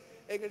cosas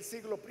en el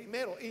siglo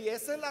primero. Y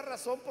esa es la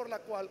razón por la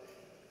cual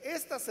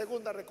esta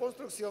segunda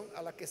reconstrucción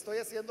a la que estoy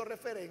haciendo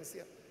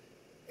referencia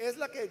es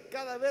la que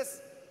cada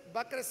vez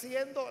va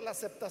creciendo la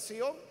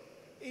aceptación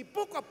y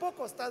poco a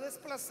poco está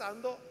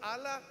desplazando a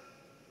la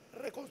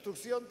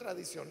reconstrucción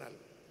tradicional.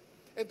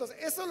 Entonces,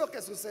 eso es lo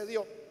que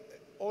sucedió,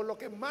 o lo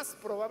que más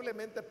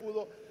probablemente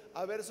pudo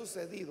haber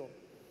sucedido,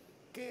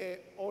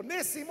 que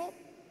Onésimo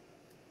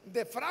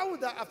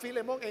defrauda a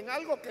Filemón en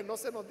algo que no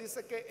se nos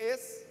dice qué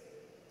es,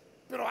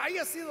 pero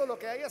haya sido lo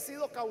que haya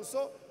sido,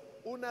 causó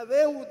una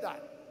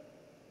deuda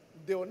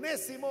de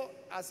Onésimo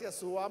hacia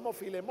su amo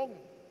Filemón.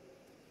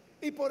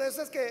 Y por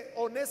eso es que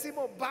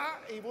Onésimo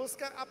va y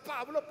busca a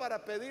Pablo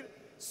para pedir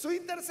su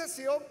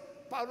intercesión.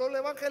 Pablo le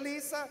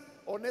evangeliza,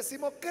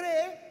 Onésimo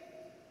cree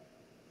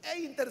e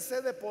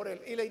intercede por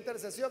él. Y la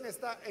intercesión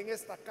está en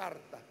esta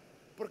carta,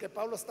 porque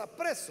Pablo está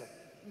preso,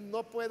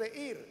 no puede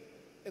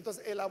ir.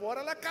 Entonces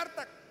elabora la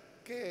carta,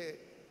 que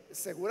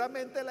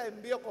seguramente la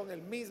envió con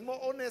el mismo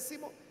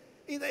Onésimo,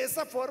 y de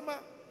esa forma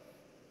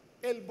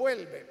él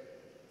vuelve.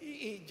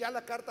 Y ya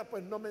la carta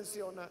pues no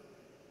menciona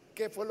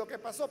qué fue lo que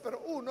pasó, pero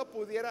uno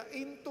pudiera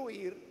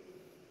intuir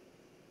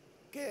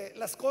que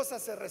las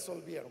cosas se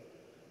resolvieron.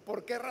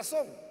 ¿Por qué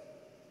razón?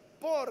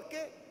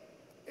 Porque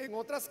en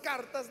otras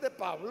cartas de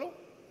Pablo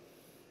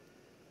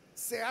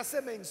se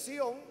hace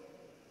mención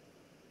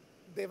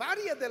de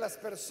varias de las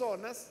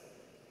personas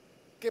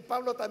que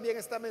Pablo también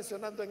está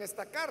mencionando en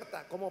esta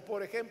carta, como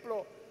por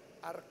ejemplo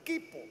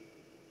Arquipo.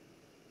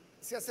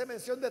 Se hace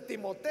mención de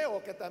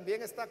Timoteo, que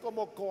también está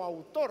como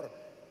coautor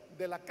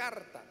de la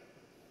carta,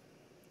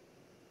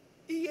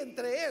 y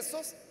entre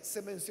esos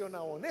se menciona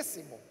a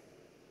Onésimo,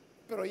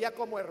 pero ya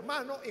como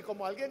hermano y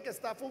como alguien que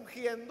está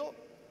fungiendo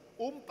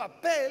un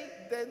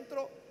papel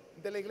dentro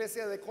de la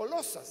iglesia de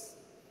Colosas.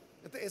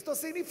 Esto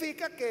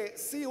significa que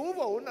sí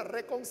hubo una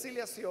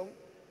reconciliación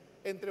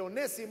entre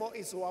Onésimo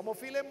y su amo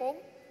Filemón,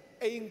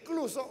 e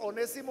incluso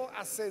Onésimo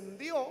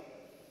ascendió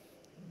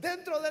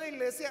dentro de la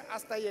iglesia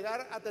hasta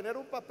llegar a tener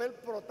un papel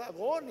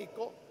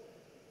protagónico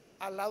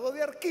al lado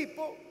de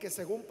Arquipo, que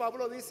según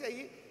Pablo dice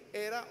ahí,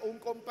 era un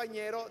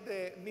compañero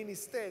de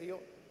ministerio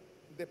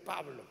de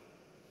Pablo.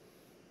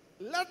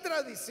 La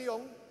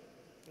tradición,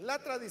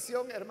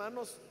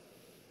 hermanos,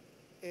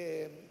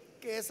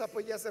 que esa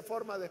pues ya se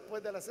forma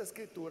después de las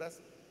escrituras,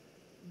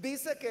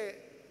 dice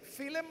que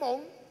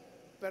Filemón,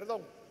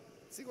 perdón,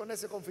 sigo en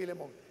ese con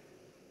Filemón,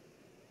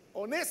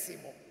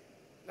 Onésimo,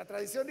 la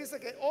tradición dice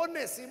que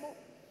Onésimo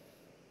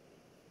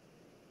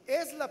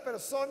es la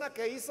persona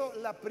que hizo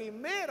la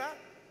primera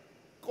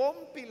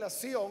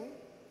compilación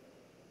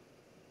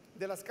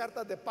de las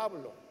cartas de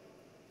Pablo.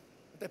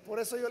 Entonces, por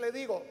eso yo le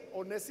digo,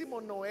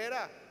 Onésimo no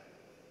era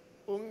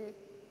un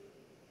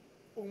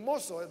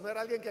mozo, no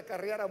era alguien que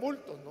acarreara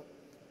bultos, ¿no?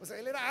 O sea,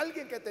 él era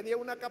alguien que tenía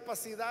una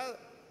capacidad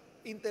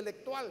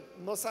intelectual.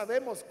 No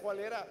sabemos cuál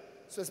era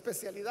su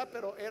especialidad,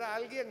 pero era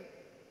alguien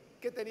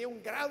que tenía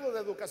un grado de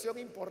educación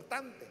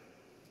importante.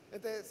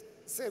 Entonces,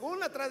 según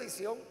la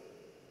tradición,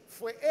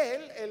 fue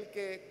él el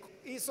que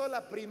hizo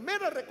la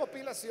primera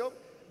recopilación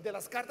de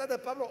las cartas de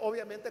Pablo,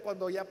 obviamente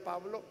cuando ya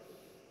Pablo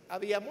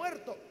había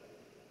muerto.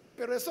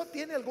 Pero eso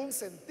tiene algún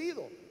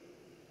sentido,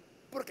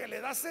 porque le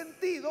da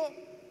sentido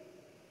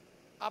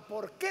a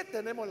por qué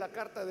tenemos la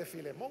carta de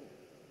Filemón.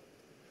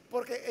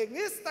 Porque en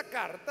esta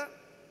carta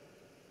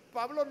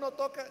Pablo no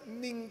toca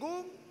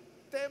ningún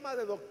tema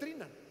de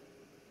doctrina.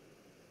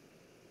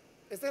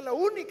 Esta es la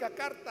única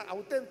carta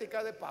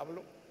auténtica de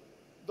Pablo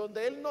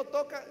donde él no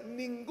toca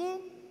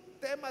ningún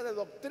tema de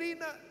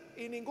doctrina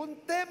y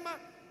ningún tema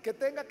que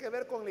tenga que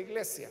ver con la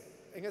iglesia,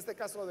 en este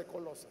caso de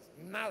Colosas.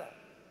 Nada.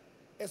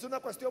 Es una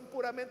cuestión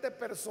puramente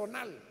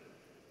personal.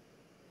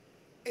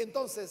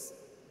 Entonces,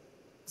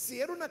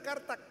 si era una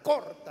carta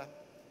corta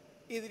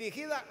y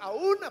dirigida a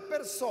una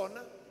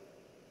persona,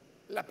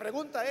 la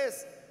pregunta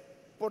es,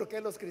 ¿por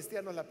qué los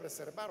cristianos la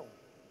preservaron?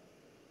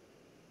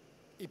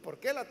 ¿Y por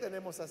qué la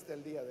tenemos hasta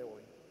el día de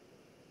hoy?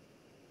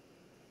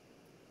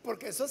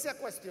 Porque eso se ha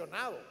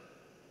cuestionado.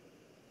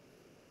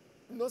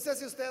 No sé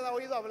si usted ha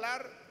oído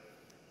hablar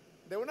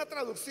de una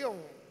traducción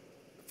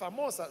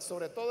famosa,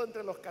 sobre todo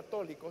entre los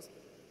católicos,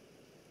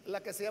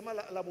 la que se llama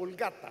la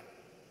Vulgata.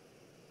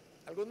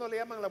 Algunos le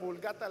llaman la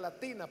Vulgata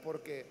latina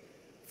porque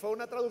fue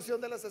una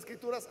traducción de las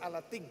escrituras a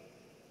latín.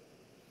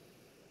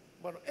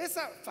 Bueno,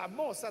 esa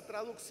famosa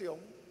traducción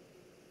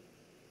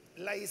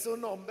la hizo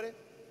un hombre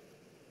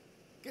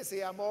que se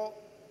llamó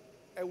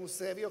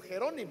Eusebio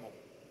Jerónimo.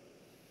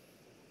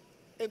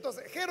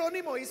 Entonces,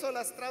 Jerónimo hizo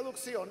las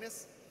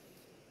traducciones,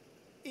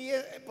 y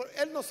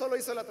él no solo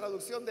hizo la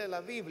traducción de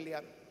la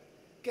Biblia,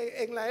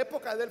 que en la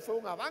época de él fue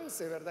un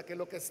avance, ¿verdad? Que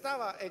lo que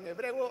estaba en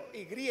hebreo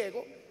y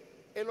griego,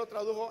 él lo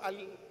tradujo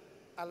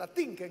al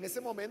latín, que en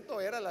ese momento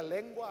era la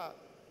lengua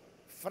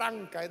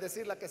franca, es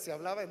decir, la que se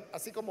hablaba,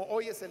 así como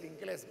hoy es el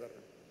inglés,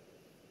 ¿verdad?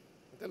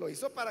 Entonces lo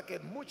hizo para que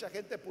mucha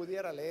gente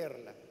pudiera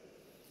leerla.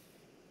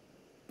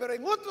 Pero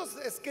en otros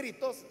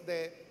escritos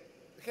de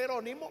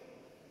Jerónimo,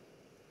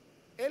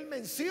 él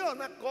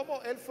menciona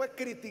cómo él fue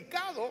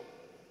criticado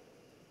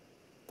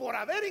por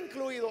haber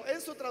incluido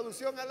en su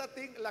traducción al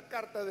latín la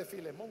carta de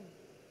Filemón.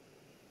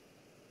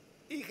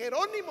 Y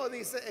Jerónimo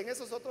dice en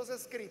esos otros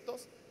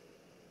escritos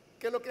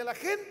que lo que la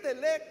gente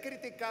le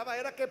criticaba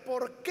era que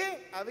por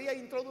qué había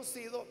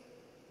introducido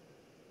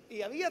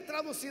y había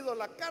traducido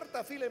la carta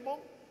a Filemón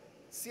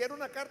si era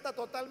una carta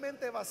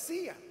totalmente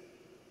vacía,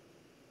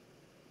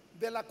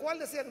 de la cual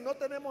decían no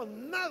tenemos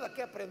nada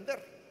que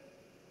aprender.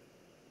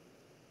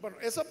 Bueno,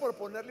 eso por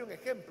ponerle un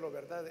ejemplo,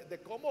 ¿verdad? De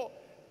cómo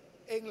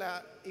en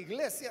la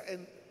iglesia,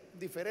 en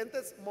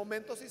diferentes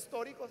momentos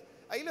históricos,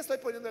 ahí le estoy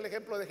poniendo el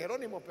ejemplo de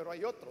Jerónimo, pero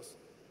hay otros.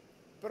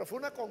 Pero fue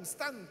una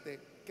constante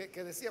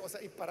que decía, o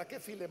sea, ¿y para qué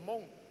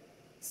Filemón?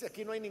 Si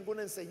aquí no hay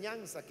ninguna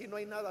enseñanza, aquí no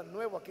hay nada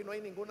nuevo, aquí no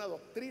hay ninguna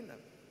doctrina.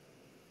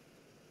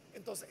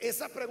 Entonces,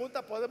 esa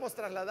pregunta podemos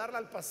trasladarla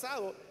al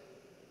pasado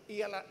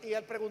y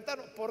al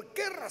preguntarnos, ¿por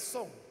qué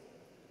razón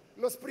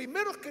los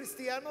primeros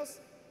cristianos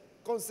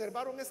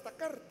conservaron esta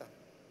carta?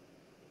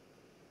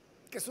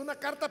 Que es una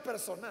carta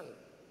personal,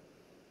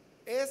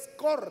 es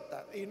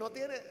corta y no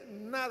tiene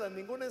nada,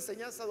 ninguna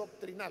enseñanza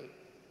doctrinal,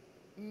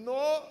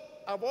 no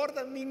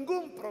aborda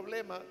ningún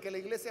problema que la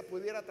iglesia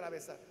pudiera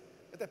atravesar.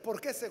 Entonces,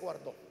 ¿por qué se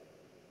guardó?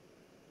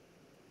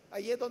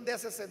 Ahí es donde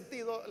hace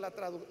sentido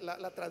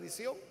la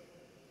tradición,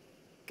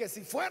 que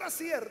si fuera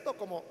cierto,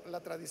 como la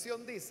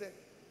tradición dice,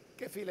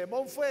 que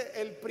Filemón fue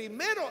el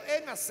primero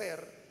en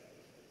hacer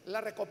la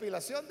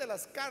recopilación de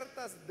las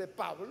cartas de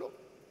Pablo,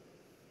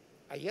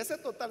 ahí hace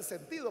total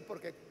sentido,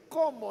 porque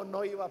 ¿cómo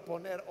no iba a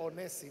poner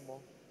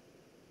Onésimo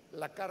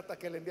la carta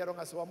que le enviaron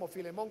a su amo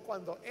Filemón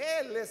cuando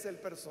él es el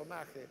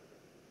personaje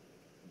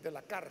de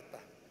la carta?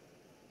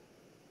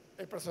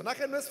 El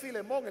personaje no es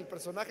Filemón, el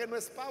personaje no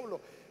es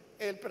Pablo,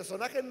 el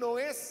personaje no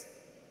es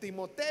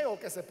Timoteo,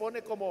 que se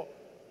pone como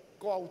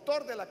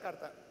coautor de la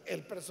carta.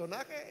 El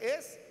personaje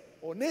es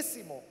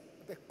Onésimo.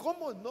 Entonces,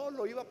 ¿cómo no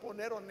lo iba a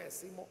poner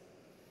Onésimo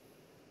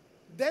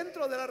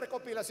dentro de la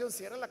recopilación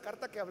si era la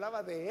carta que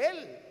hablaba de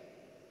él?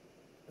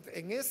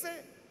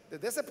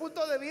 Desde ese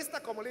punto de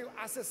vista, como le digo,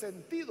 hace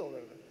sentido,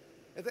 ¿verdad?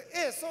 Entonces,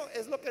 eso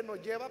es lo que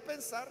nos lleva a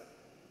pensar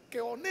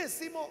que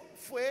Onésimo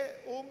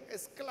fue un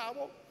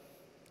esclavo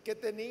que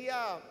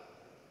tenía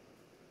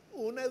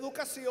una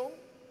educación,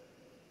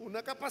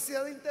 una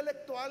capacidad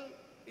intelectual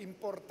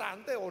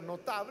importante o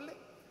notable,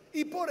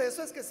 y por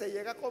eso es que se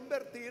llega a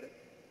convertir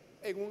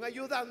en un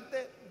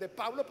ayudante de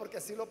Pablo, porque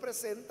así lo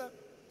presenta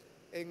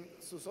en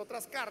sus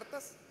otras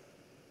cartas,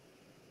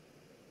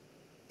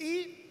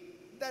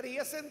 y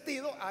daría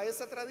sentido a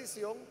esa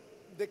tradición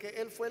de que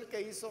él fue el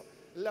que hizo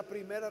la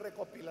primera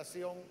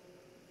recopilación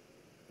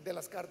de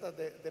las cartas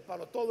de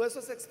Pablo. Todo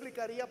eso se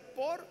explicaría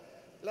por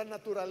la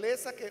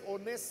naturaleza que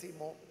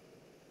Onésimo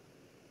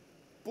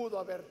pudo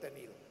haber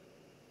tenido.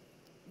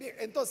 Bien,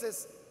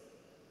 entonces,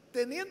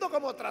 teniendo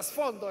como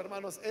trasfondo,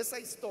 hermanos, esa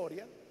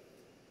historia,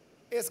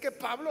 es que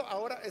Pablo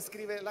ahora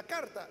escribe la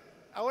carta.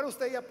 Ahora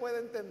usted ya puede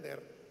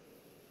entender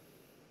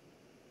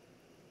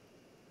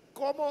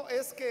cómo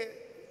es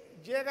que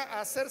llega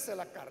a hacerse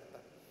la carta.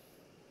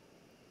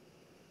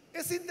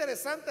 Es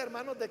interesante,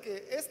 hermanos, de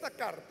que esta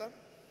carta,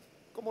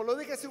 como lo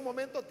dije hace un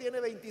momento, tiene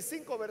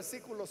 25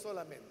 versículos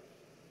solamente.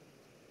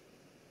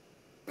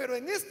 Pero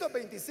en estos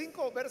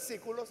 25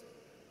 versículos,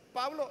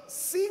 Pablo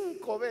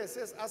 5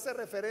 veces hace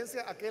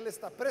referencia a que él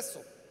está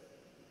preso,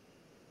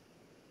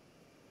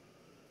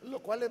 lo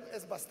cual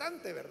es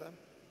bastante, ¿verdad?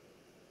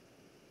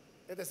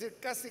 Es decir,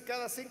 casi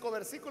cada 5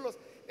 versículos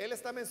él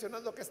está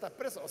mencionando que está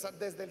preso, o sea,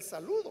 desde el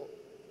saludo.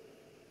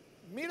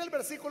 Mira el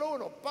versículo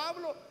 1,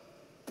 Pablo,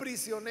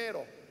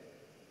 prisionero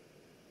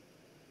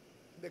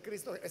de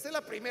Cristo. Esa es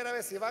la primera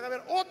vez, y van a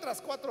haber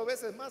otras 4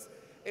 veces más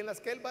en las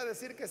que él va a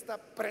decir que está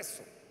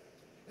preso.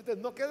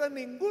 Entonces no queda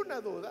ninguna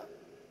duda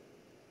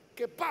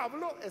que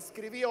Pablo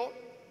escribió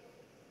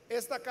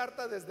esta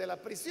carta desde la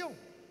prisión.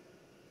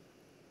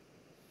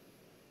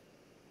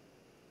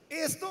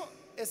 Esto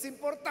es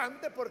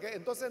importante porque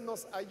entonces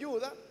nos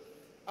ayuda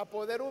a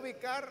poder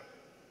ubicar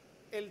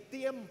el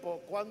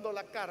tiempo cuando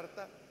la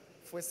carta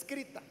fue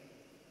escrita.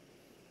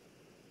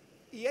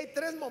 Y hay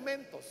 3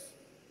 momentos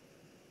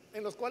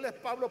en los cuales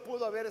Pablo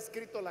pudo haber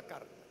escrito la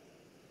carta.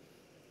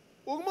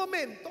 Un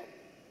momento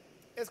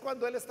es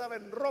cuando él estaba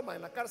en Roma,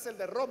 en la cárcel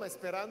de Roma,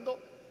 esperando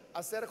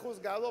a ser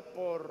juzgado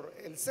por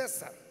el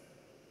César.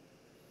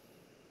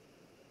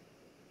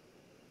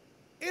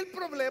 El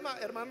problema,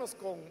 hermanos,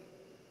 con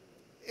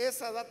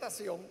esa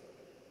datación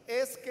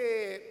es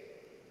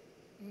que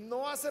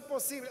no hace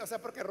posible, o sea,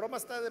 porque Roma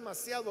está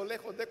demasiado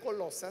lejos de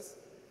Colosas,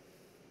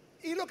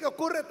 y lo que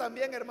ocurre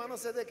también,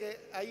 hermanos, es de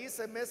que ahí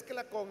se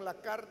mezcla con la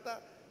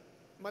carta,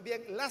 más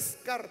bien las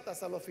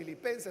cartas a los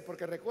filipenses,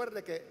 porque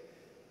recuerde que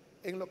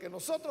en lo que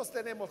nosotros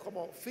tenemos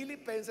como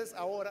filipenses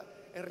ahora,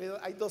 en realidad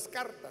hay 2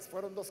 cartas,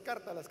 fueron 2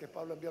 cartas las que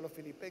Pablo envió a los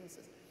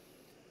filipenses.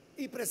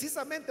 Y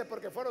precisamente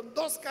porque fueron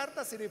 2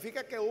 cartas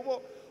significa que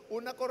hubo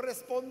una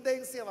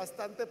correspondencia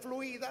bastante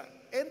fluida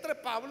entre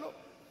Pablo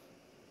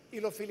y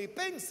los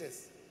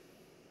filipenses,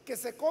 que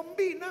se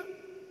combina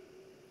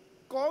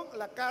con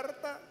la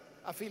carta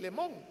a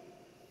Filemón.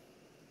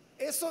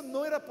 eso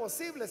no era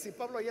posible si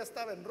Pablo ya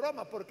estaba en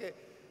Roma, porque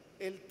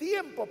el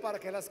tiempo para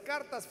que las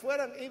cartas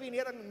fueran y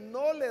vinieran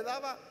no le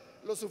daba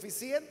lo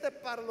suficiente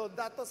para los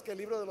datos que el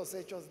libro de los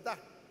Hechos da.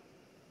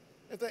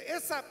 Entonces,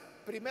 esa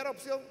primera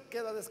opción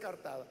queda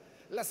descartada.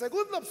 La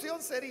segunda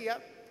opción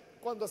sería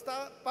cuando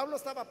Pablo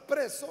estaba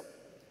preso,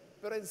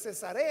 pero en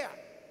Cesarea,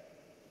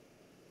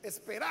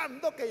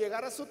 esperando que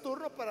llegara su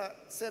turno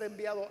para ser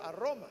enviado a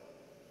Roma.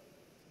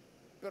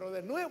 Pero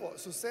de nuevo,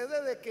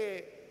 sucede de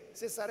que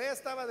Cesarea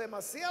estaba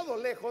demasiado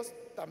lejos,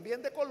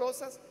 también de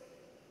Colosas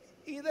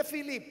y de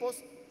Filipos,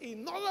 y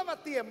no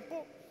daba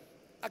tiempo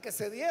a que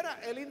se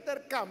diera el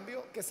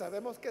intercambio que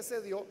sabemos que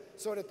se dio,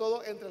 sobre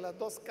todo entre las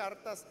dos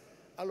cartas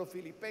a los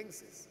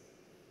filipenses.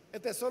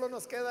 Entonces solo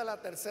nos queda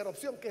la tercera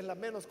opción, que es la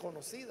menos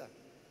conocida,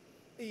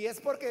 y es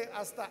porque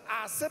hasta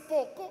hace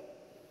poco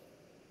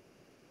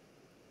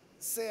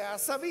se ha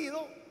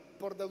sabido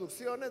por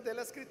deducciones de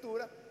la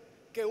escritura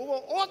que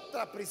hubo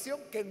otra prisión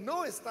que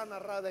no está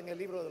narrada en el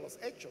libro de los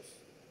Hechos.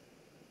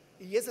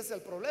 Y ese es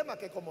el problema,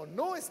 que como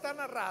no está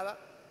narrada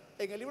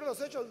en el libro de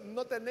los Hechos,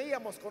 no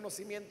teníamos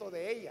conocimiento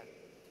de ella.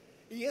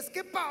 Y es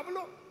que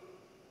Pablo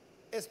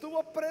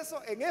estuvo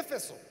preso en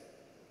Éfeso,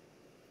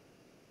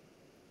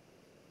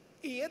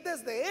 y es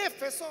desde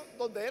Éfeso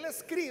donde él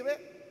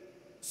escribe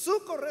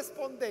su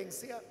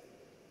correspondencia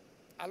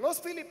a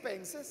los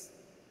filipenses,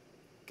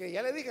 que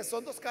ya le dije,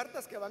 son dos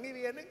cartas que van y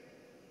vienen,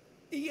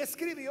 y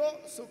escribió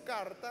su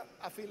carta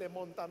a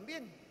Filemón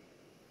también.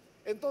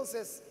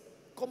 Entonces,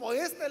 como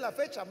esta es la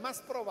fecha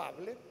más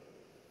probable,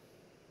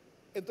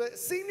 entonces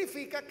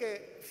significa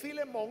que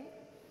Filemón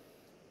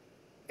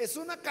es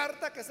una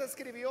carta que se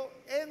escribió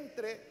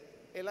entre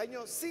el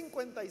año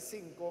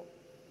 55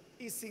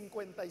 y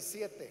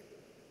 57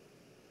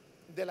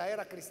 de la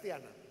era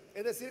cristiana,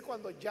 es decir,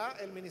 cuando ya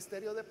el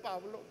ministerio de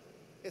Pablo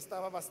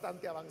estaba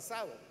bastante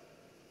avanzado.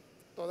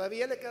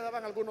 Todavía le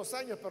quedaban algunos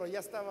años, pero ya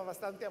estaba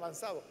bastante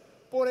avanzado.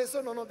 Por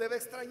eso no nos debe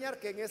extrañar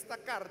que en esta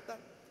carta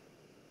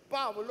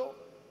Pablo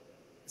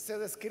se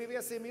describe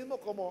a sí mismo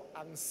como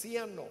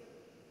anciano,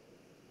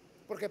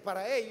 porque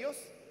para ellos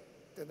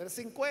tener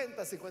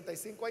 50,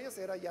 55 años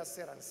era ya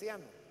ser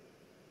anciano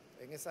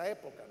en esa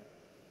época,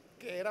 ¿no?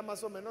 Que era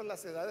más o menos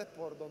las edades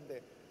por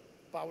donde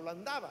Pablo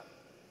andaba,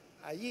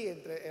 allí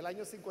entre el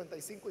año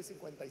 55 y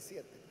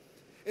 57.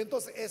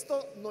 Entonces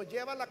esto nos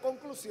lleva a la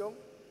conclusión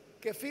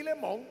que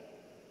Filemón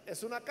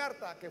es una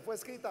carta que fue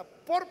escrita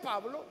por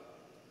Pablo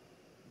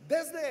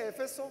desde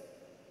Éfeso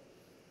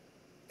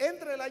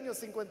entre el año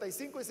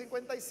 55 y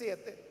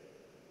 57,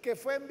 que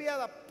fue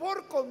enviada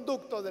por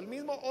conducto del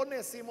mismo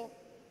Onésimo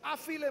a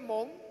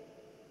Filemón,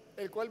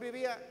 el cual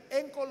vivía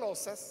en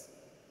Colosas,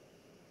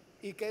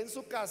 y que en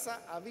su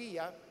casa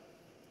había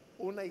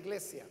una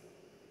iglesia,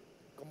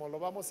 como lo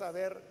vamos a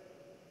ver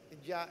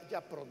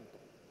ya pronto.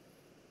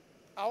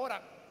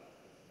 Ahora,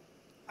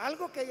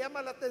 algo que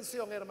llama la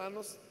atención,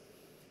 hermanos,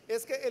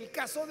 es que el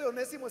caso de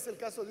Onésimo es el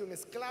caso de un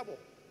esclavo.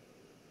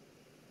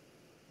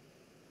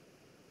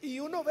 Y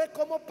uno ve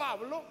cómo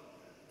Pablo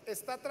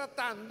está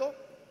tratando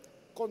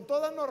con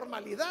toda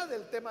normalidad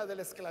el tema de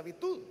la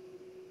esclavitud,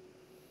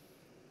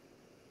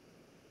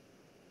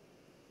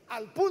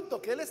 al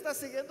punto que él está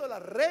siguiendo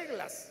las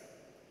reglas,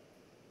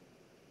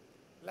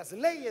 las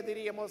leyes,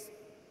 diríamos,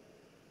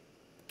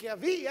 que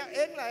había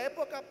en la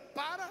época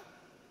para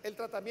el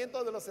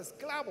tratamiento de los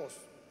esclavos.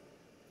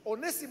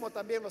 Onésimo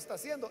también lo está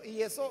haciendo,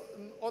 y eso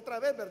otra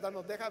vez, ¿verdad?,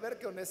 nos deja ver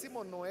que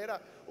Onésimo no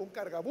era un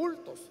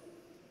cargabultos,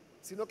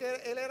 sino que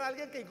él era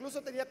alguien que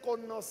incluso tenía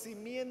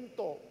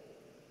conocimiento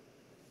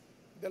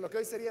de lo que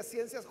hoy sería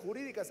ciencias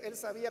jurídicas. Él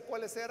sabía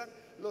cuáles eran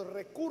los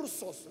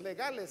recursos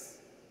legales,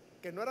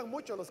 que no eran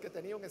muchos los que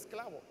tenía un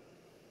esclavo,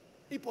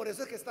 y por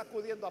eso es que está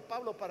acudiendo a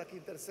Pablo para que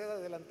interceda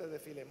delante de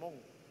Filemón.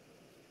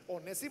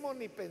 Onésimo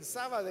ni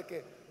pensaba de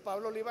que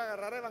Pablo le iba a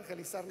agarrar a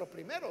evangelizarlo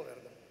primero,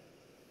 ¿verdad?,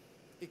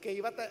 y que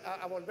iba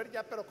a volver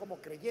ya pero como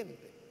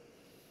creyente.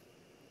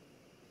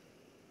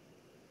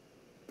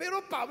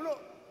 Pero Pablo,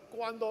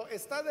 cuando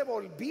está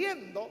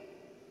devolviendo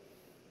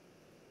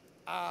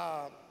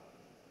a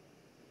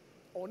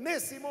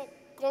Onésimo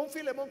con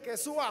Filemón, que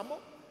es su amo,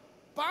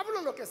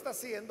 Pablo lo que está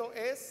haciendo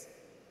es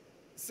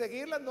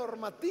seguir la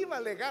normativa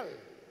legal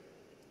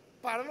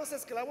para los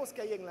esclavos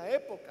que hay en la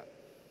época.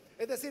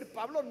 Es decir,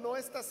 Pablo no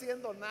está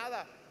haciendo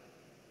nada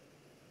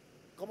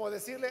como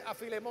decirle a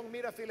Filemón: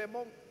 mira,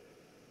 Filemón,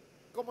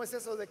 ¿cómo es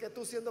eso de que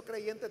tú, siendo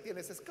creyente,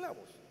 tienes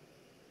esclavos?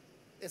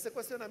 Ese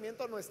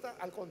cuestionamiento no está,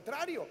 al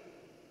contrario,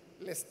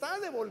 le está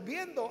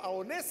devolviendo a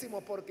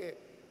Onésimo, porque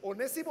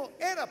Onésimo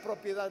era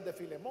propiedad de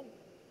Filemón.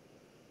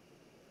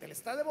 Él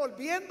está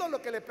devolviendo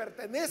lo que le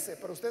pertenece,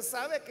 pero usted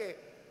sabe que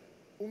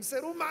un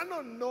ser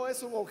humano no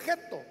es un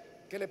objeto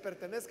que le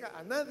pertenezca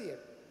a nadie,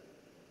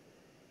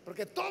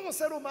 porque todo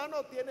ser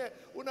humano tiene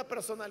una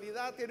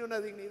personalidad, tiene una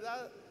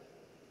dignidad.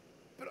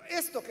 Pero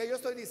esto que yo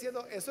estoy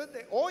diciendo, eso es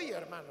de hoy,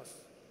 hermanos.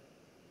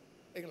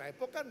 En la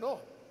época no.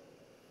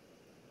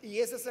 Y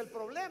ese es el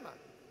problema,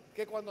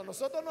 que cuando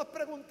nosotros nos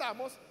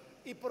preguntamos: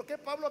 ¿y por qué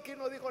Pablo aquí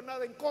no dijo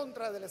nada en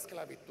contra de la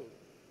esclavitud?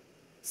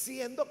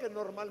 Siendo que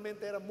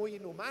normalmente era muy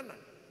inhumana.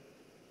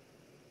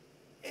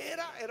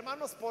 Era,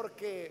 hermanos,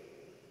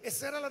 porque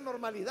esa era la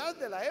normalidad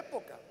de la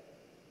época.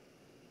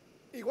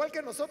 Igual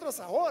que nosotros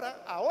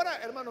ahora,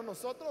 hermanos,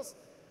 nosotros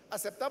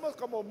aceptamos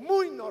como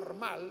muy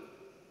normal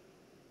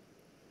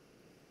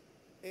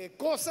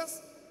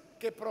cosas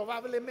que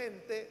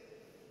probablemente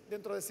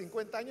dentro de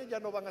 50 años ya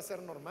no van a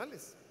ser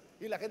normales.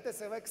 Y la gente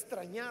se va a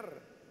extrañar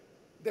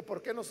de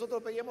por qué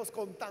nosotros veíamos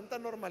con tanta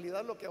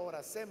normalidad lo que ahora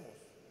hacemos.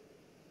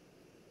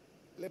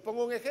 Le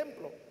pongo un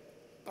ejemplo.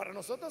 Para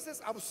nosotros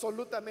es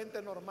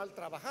absolutamente normal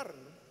trabajar,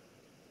 ¿no?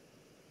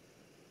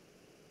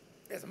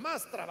 Es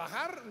más,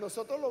 trabajar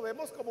nosotros lo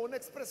vemos como una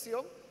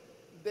expresión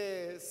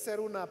de ser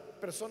una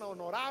persona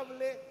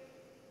honorable.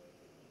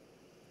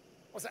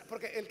 O sea,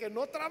 porque el que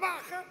no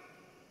trabaja,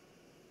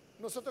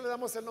 nosotros le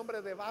damos el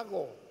nombre de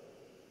vago.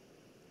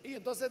 Y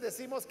entonces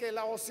decimos que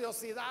la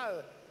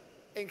ociosidad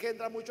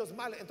engendra muchos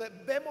males.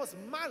 Entonces vemos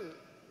mal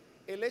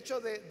el hecho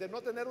de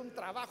no tener un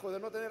trabajo, de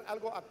no tener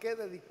algo a qué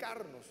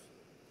dedicarnos.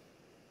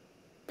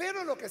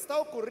 Pero lo que está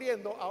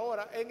ocurriendo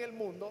ahora en el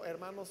mundo,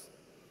 hermanos,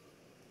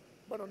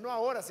 bueno, no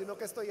ahora, sino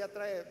que esto ya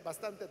trae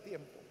bastante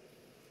tiempo,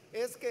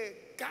 es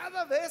que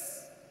cada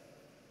vez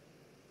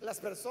las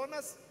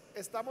personas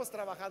estamos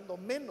trabajando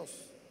menos.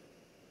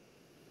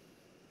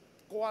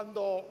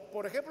 Cuando,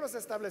 por ejemplo, se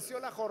estableció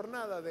la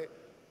jornada de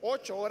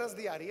 8 horas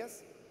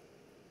diarias,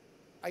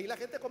 ahí la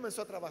gente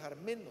comenzó a trabajar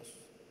menos.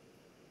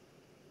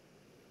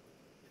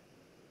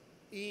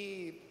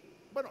 Y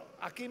bueno,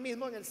 aquí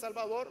mismo en El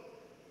Salvador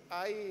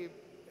hay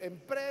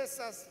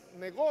empresas,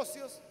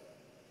 negocios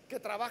que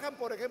trabajan,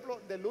 por ejemplo,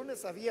 de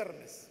lunes a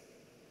viernes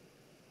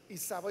y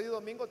sábado y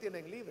domingo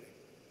tienen libre.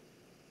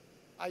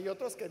 Hay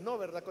otros que no,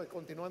 ¿verdad? Que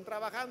continúan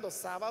trabajando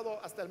sábado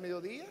hasta el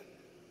mediodía,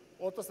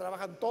 otros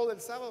trabajan todo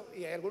el sábado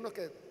y hay algunos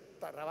que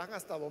trabajan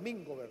hasta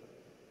domingo, ¿verdad?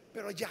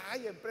 Pero ya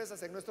hay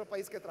empresas en nuestro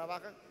país que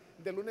trabajan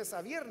de lunes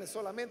a viernes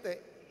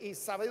solamente y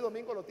sábado y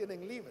domingo lo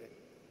tienen libre.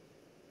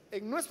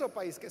 En nuestro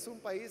país, que es un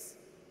país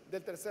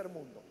del tercer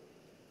mundo.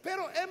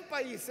 Pero en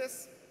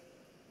países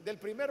del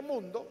primer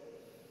mundo,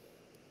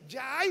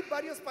 ya hay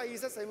varios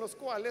países en los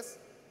cuales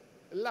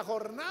la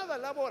jornada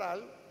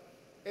laboral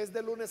es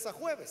de lunes a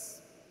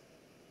jueves.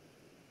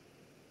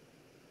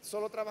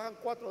 Solo trabajan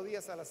 4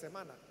 días a la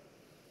semana.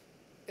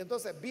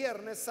 Entonces,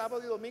 viernes,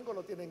 sábado y domingo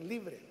lo tienen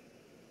libre.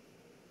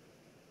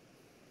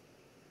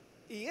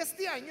 Y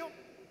este año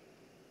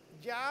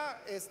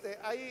ya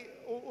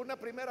hay una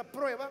primera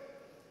prueba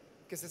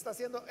que se está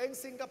haciendo en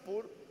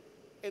Singapur,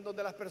 en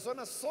donde las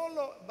personas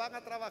solo van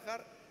a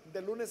trabajar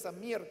de lunes a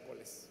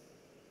miércoles.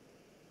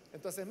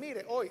 Entonces,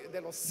 mire, hoy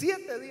de los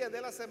 7 días de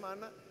la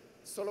semana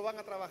solo van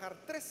a trabajar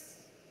 3.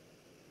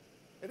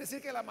 Es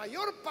decir, que la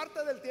mayor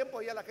parte del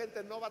tiempo ya la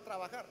gente no va a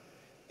trabajar.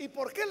 ¿Y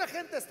por qué la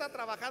gente está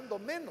trabajando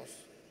menos?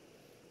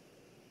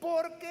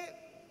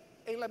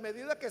 Porque en la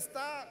medida que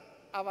está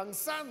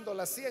avanzando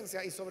la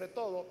ciencia y sobre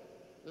todo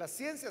las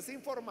ciencias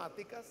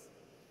informáticas,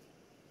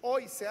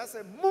 hoy se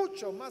hace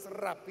mucho más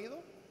rápido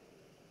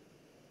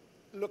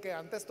lo que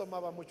antes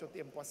tomaba mucho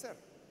tiempo hacer.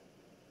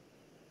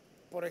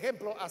 Por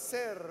ejemplo,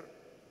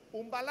 hacer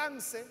un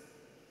balance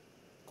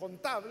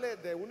contable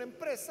de una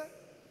empresa,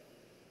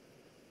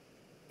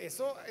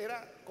 eso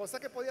era cosa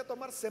que podía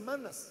tomar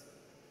semanas,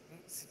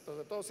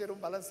 sobre todo si era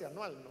un balance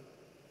anual, ¿no?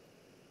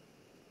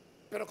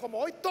 Pero como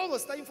hoy todo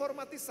está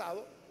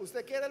informatizado,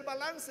 usted quiere el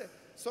balance,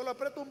 solo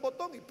aprieta un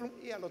botón y plum,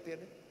 y ya lo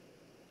tiene,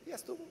 y ya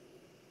estuvo.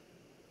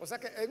 O sea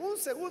que en un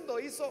segundo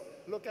hizo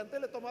lo que antes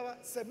le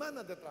tomaba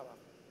semanas de trabajo.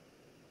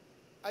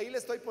 Ahí le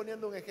estoy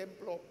poniendo un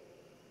ejemplo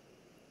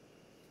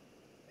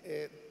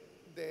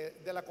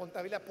de la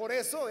contabilidad. Por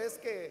eso es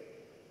que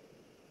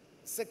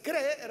se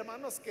cree,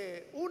 hermanos,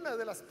 que una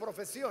de las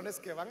profesiones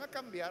que van a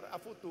cambiar a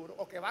futuro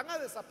o que van a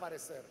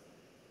desaparecer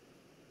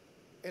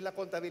es la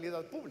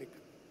contabilidad pública.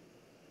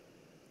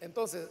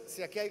 Entonces,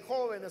 si aquí hay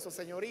jóvenes o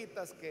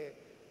señoritas que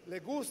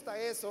les gusta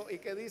eso y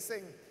que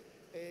dicen,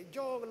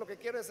 yo lo que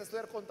quiero es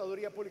estudiar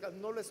contaduría pública,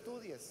 no lo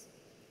estudies,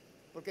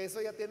 porque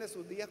eso ya tiene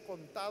sus días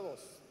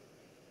contados.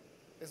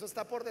 Eso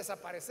está por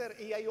desaparecer.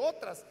 Y hay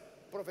otras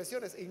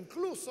profesiones,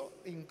 incluso,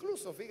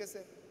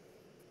 fíjese,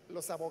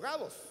 los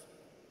abogados.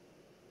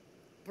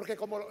 Porque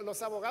como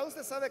los abogados,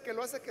 usted sabe que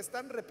lo hace que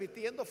están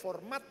repitiendo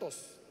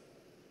formatos.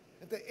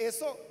 Entonces,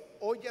 eso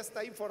hoy ya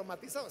está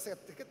informatizado. O sea,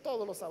 que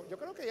todos los abogados, yo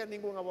creo que ya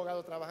ningún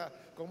abogado trabaja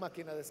con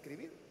máquina de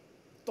escribir.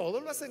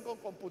 Todos lo hacen con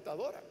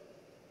computadora.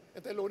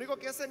 Entonces, lo único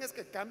que hacen es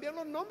que cambian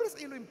los nombres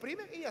y lo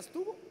imprimen y ya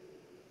estuvo.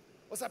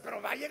 O sea,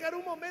 pero va a llegar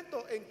un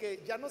momento en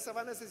que ya no se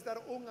va a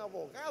necesitar un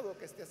abogado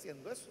que esté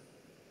haciendo eso.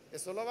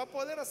 Eso lo va a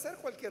poder hacer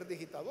cualquier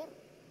digitador.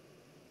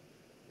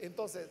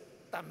 Entonces,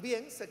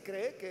 también se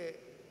cree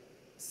que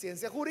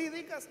ciencias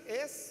jurídicas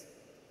es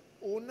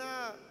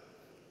una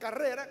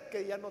carrera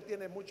que ya no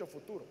tiene mucho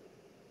futuro.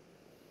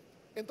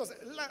 Entonces,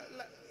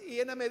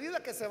 y en la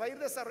medida que se va a ir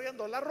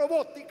desarrollando la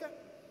robótica,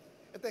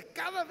 entonces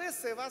cada vez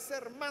se va a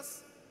hacer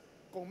más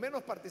con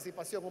menos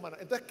participación humana.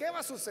 Entonces, ¿qué va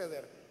a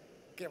suceder?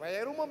 Que va a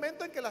llegar un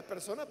momento en que las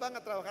personas van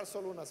a trabajar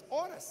solo unas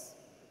horas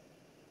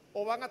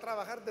o van a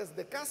trabajar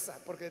desde casa,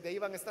 porque de ahí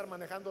van a estar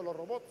manejando los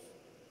robots.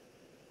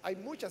 Hay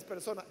muchas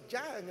personas,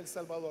 ya en El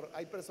Salvador,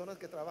 hay personas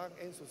que trabajan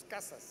en sus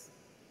casas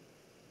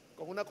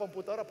con una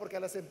computadora porque a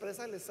las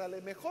empresas les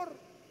sale mejor.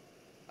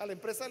 A la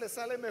empresa les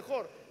sale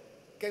mejor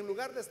que en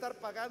lugar de estar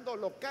pagando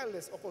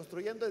locales o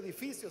construyendo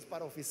edificios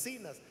para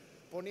oficinas,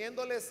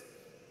 poniéndoles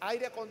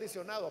aire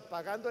acondicionado,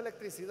 pagando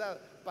electricidad,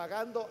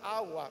 pagando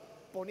agua,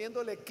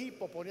 poniéndole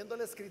equipo,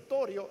 poniéndole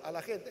escritorio a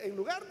la gente. En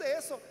lugar de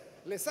eso,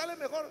 le sale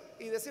mejor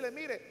y decirle,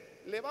 mire,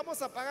 le vamos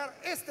a pagar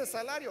este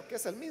salario, que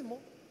es el mismo,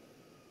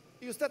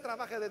 y usted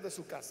trabaje desde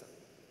su casa.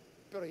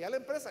 Pero ya la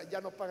empresa ya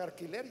no paga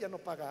alquiler, ya no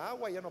paga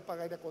agua, ya no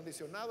paga aire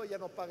acondicionado, ya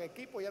no paga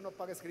equipo, ya no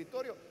paga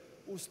escritorio.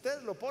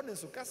 Usted lo pone en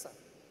su casa.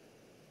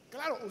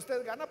 Claro,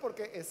 usted gana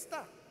porque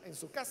está en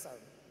su casa.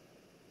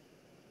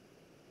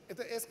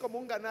 Entonces, es como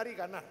un ganar y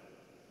ganar.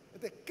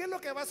 Entonces, ¿qué es lo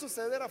que va a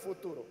suceder a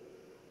futuro?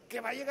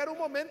 Que va a llegar un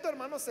momento,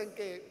 hermanos, en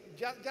que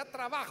ya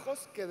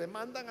trabajos que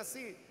demandan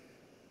así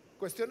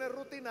cuestiones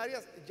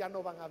rutinarias ya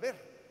no van a haber.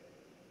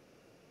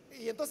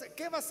 Y entonces,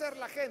 ¿qué va a hacer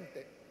la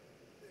gente?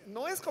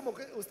 No es como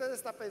que usted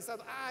está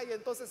pensando, ay,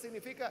 entonces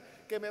significa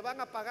que me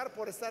van a pagar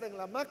por estar en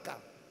la hamaca.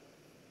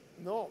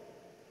 No,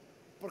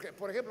 porque,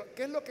 por ejemplo,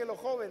 ¿qué es lo que los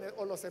jóvenes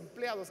o los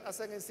empleados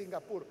hacen en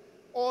Singapur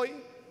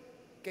hoy,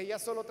 que ya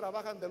solo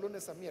trabajan de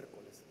lunes a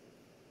miércoles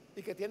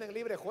y que tienen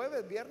libre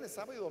jueves, viernes,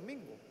 sábado y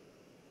domingo?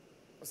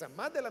 O sea,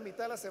 más de la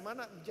mitad de la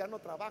semana ya no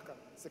trabajan,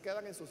 se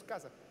quedan en sus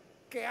casas.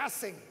 ¿Qué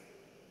hacen?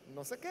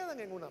 No se quedan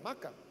en una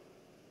hamaca,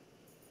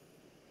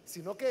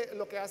 sino que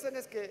lo que hacen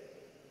es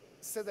que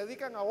se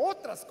dedican a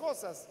otras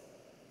cosas,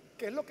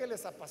 que es lo que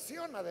les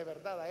apasiona de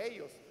verdad a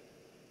ellos.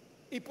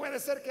 Y puede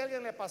ser que a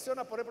alguien le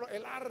apasiona, por ejemplo,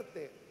 el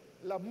arte,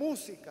 la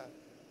música,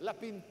 la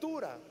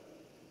pintura,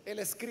 el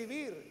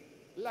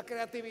escribir, la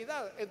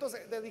creatividad.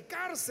 Entonces,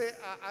 dedicarse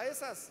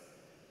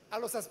a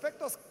los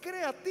aspectos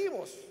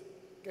creativos,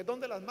 que es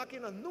donde las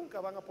máquinas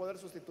nunca van a poder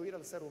sustituir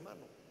al ser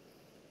humano,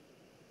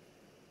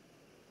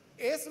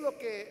 es lo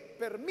que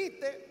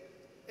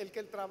permite que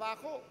el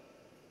trabajo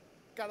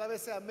cada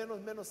vez sea menos,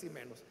 menos y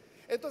menos.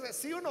 Entonces,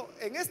 si uno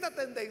en esta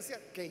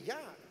tendencia, que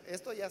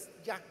esto ya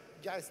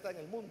está en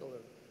el mundo,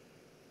 ¿verdad?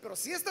 Pero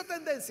si esta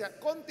tendencia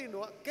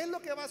continúa, ¿qué es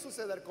lo que va a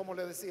suceder? Como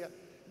le decía,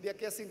 de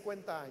aquí a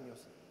 50 años,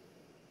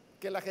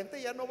 que la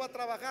gente ya no va a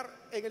trabajar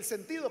en el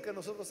sentido que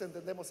nosotros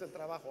entendemos el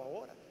trabajo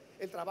ahora.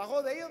 El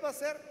trabajo de ellos va a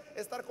ser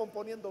estar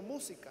componiendo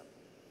música,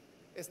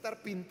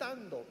 estar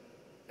pintando,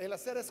 el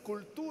hacer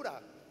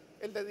escultura,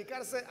 el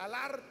dedicarse al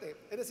arte,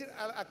 es decir,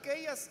 a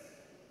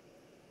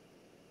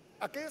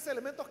aquellos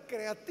elementos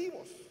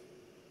creativos,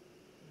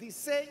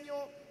 diseño,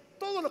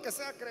 todo lo que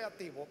sea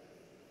creativo.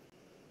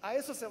 A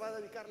eso se va a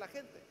dedicar la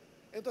gente.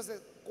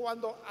 Entonces,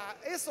 cuando a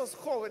esos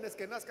jóvenes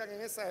que nazcan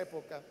en esa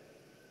época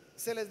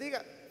se les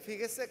diga,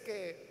 fíjese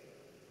que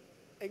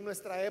en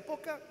nuestra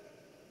época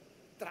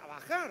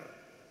trabajar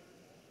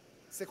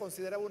se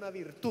consideraba una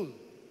virtud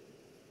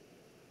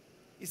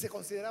y se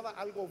consideraba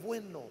algo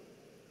bueno,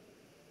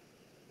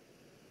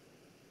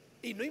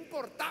 y no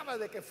importaba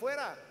de que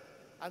fuera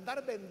a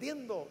andar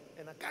vendiendo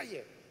en la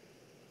calle,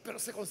 pero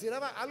se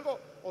consideraba algo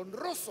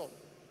honroso,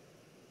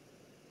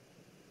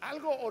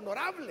 algo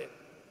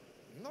honorable.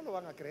 No lo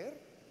van a creer.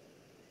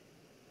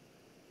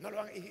 No lo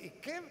van, ¿y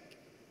qué?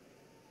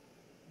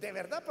 De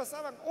verdad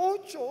pasaban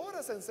 8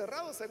 horas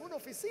encerrados en una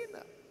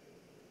oficina.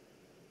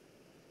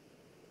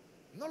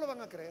 No lo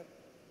van a creer.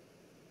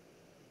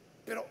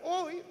 Pero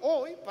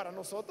hoy para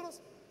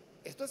nosotros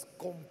esto es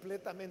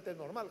completamente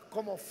normal,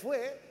 como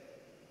fue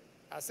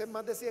hace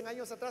más de 100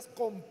 años atrás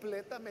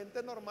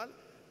completamente normal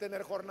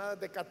tener jornadas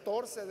de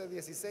 14, de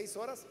 16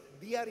 horas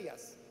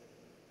diarias.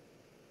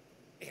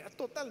 Era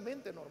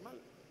totalmente normal.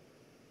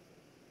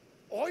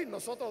 Hoy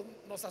nosotros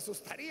nos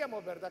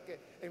asustaríamos, ¿verdad? Que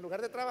en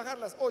lugar de trabajar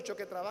las 8,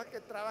 que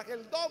trabaje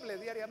el doble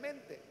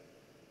diariamente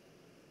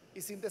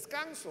y sin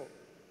descanso.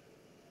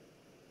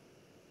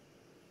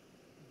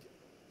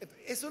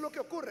 Eso es lo que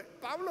ocurre.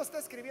 Pablo está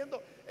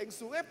escribiendo en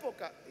su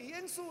época, y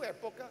en su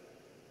época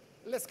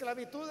la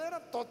esclavitud era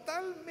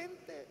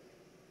totalmente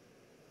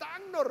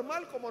tan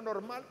normal como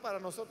normal para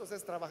nosotros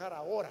es trabajar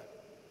ahora.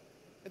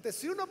 Entonces,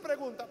 si uno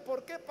pregunta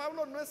por qué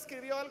Pablo no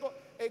escribió algo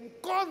en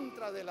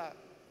contra de la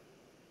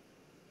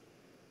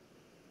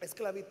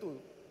esclavitud,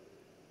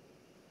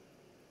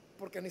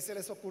 porque ni se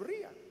les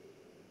ocurría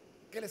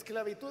que la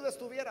esclavitud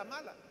estuviera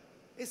mala.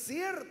 Es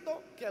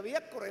cierto que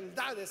había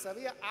crueldades,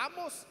 había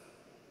amos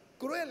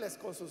crueles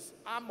con sus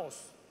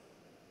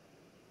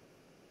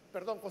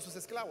con sus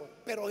esclavos,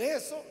 pero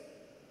eso,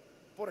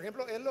 por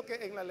ejemplo, es lo que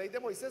en la ley de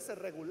Moisés se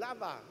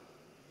regulaba.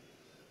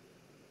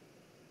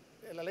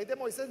 La ley de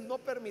Moisés no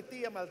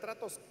permitía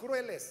maltratos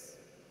crueles,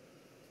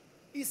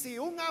 y si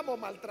un amo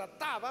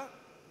maltrataba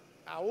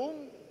a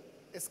un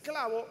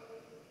esclavo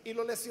y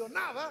lo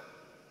lesionaba,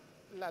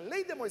 la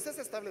ley de Moisés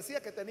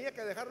establecía que tenía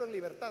que dejarlo en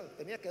libertad,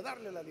 tenía que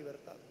darle la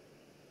libertad,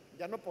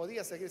 ya no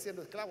podía seguir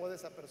siendo esclavo de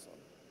esa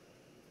persona.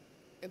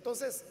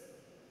 Entonces,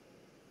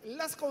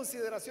 las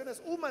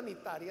consideraciones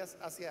humanitarias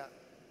hacia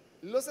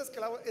los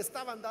esclavos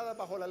estaban dadas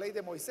bajo la ley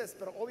de Moisés,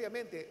 pero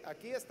obviamente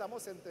aquí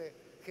estamos entre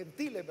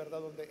gentiles,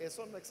 ¿verdad? Donde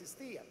eso no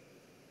existía.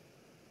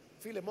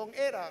 Filemón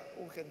era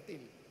un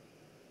gentil,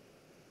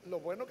 Lo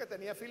bueno que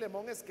tenía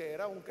Filemón es que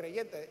era un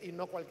creyente, y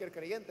no cualquier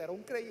creyente, era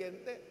un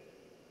creyente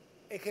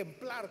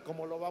ejemplar,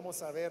 como lo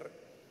vamos a ver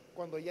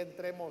cuando ya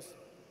entremos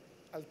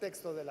al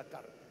texto de la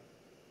carta.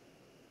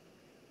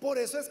 Por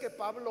eso es que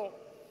Pablo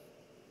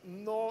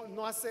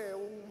no hace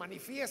un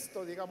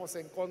manifiesto, digamos,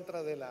 en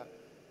contra de la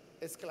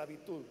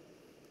esclavitud.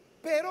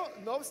 Pero,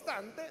 no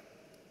obstante,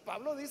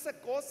 Pablo dice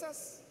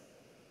cosas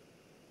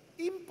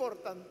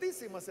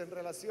importantísimas en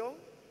relación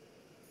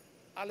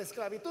a la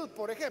esclavitud.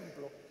 Por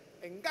ejemplo,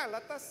 en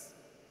Gálatas,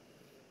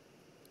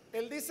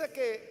 él dice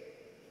que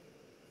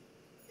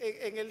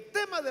en el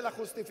tema de la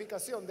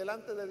justificación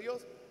delante de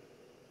Dios,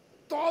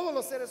 todos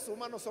los seres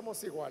humanos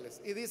somos iguales.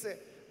 Y dice,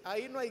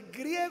 ahí no hay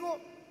griego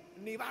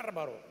ni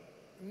bárbaro,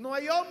 no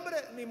hay hombre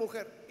ni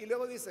mujer. Y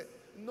luego dice,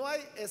 no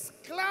hay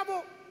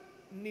esclavo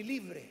ni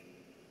libre.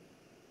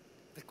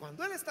 Entonces,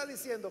 cuando él está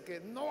diciendo que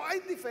no hay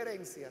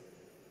diferencia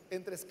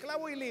entre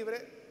esclavo y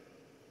libre,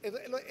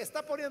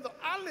 está poniendo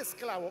al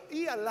esclavo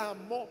y al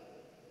amo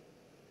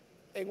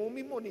en un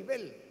mismo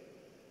nivel.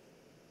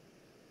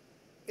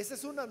 Esa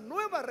es una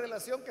nueva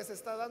relación que se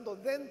está dando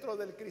dentro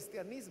del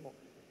cristianismo.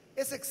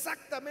 Es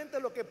exactamente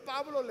lo que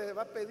Pablo le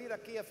va a pedir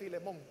aquí a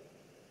Filemón.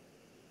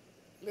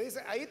 Le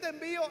dice, ahí te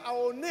envío a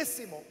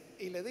Onésimo,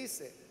 y le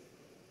dice,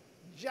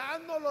 ya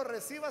no lo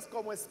recibas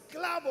como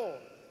esclavo,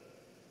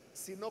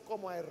 sino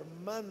como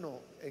hermano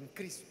en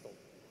Cristo.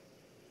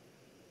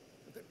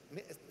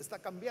 Está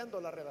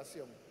cambiando la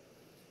relación.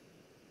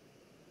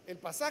 El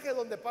pasaje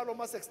donde Pablo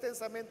más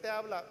extensamente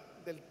habla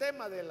del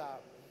tema de la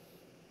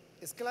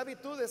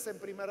esclavitud es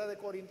en 1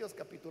 Corintios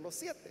capítulo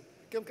 7,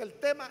 que aunque el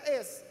tema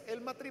es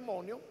el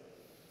matrimonio,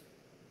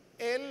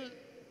 él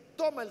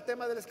toma el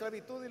tema de la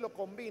esclavitud y lo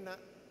combina.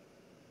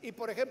 Y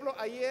por ejemplo,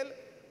 ahí él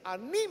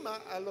anima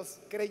a los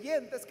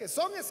creyentes que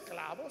son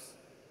esclavos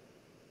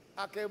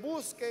a que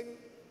busquen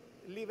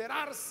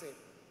liberarse.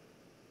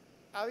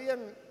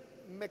 Habían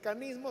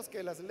mecanismos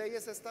que las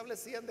leyes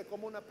establecían de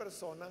cómo una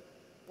persona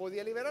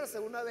podía liberarse.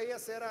 Una de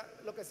ellas era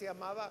lo que se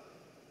llamaba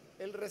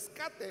el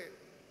rescate,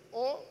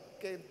 o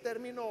que en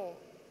término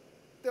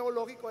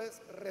teológico es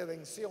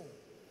redención.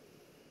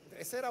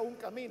 Ese era un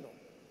camino.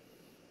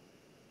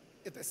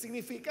 Entonces,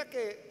 significa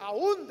que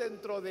aún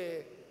dentro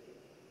de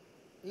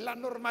la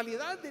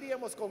normalidad,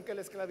 diríamos, con que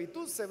la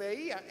esclavitud se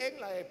veía en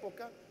la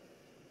época,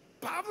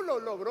 Pablo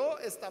logró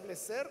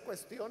establecer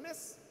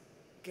cuestiones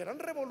que eran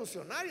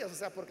revolucionarias. O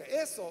sea, porque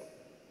eso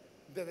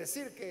de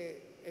decir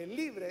que el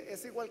libre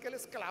es igual que el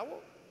esclavo,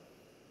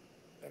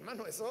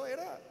 hermano, eso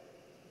era,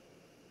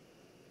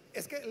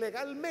 es que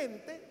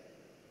legalmente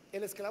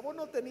el esclavo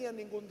no tenía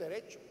ningún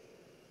derecho.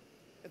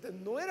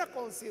 Entonces no era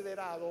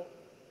considerado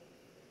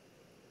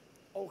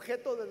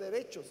objeto de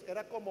derechos,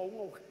 era como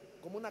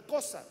una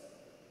cosa,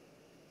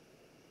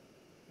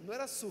 no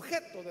era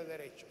sujeto de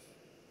derechos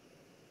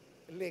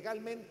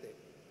legalmente.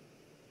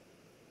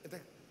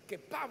 Entonces, que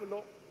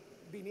Pablo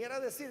viniera a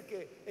decir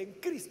que en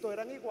Cristo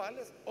eran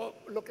iguales, o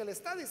lo que le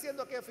está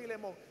diciendo aquí a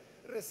Filemón,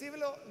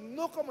 recíbelo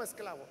no como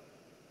esclavo,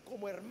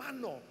 como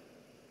hermano.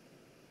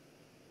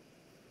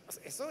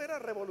 Eso era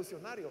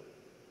revolucionario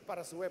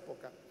para su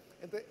época.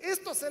 Entonces,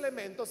 estos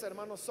elementos,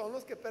 hermanos, son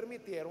los que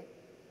permitieron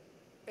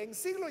en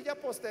siglos ya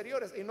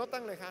posteriores y no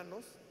tan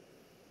lejanos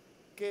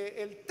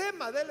que el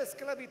tema de la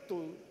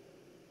esclavitud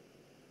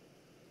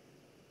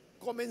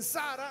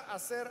comenzara a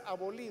ser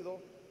abolido.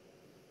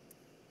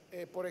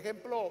 Por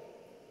ejemplo,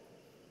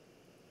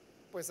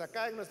 pues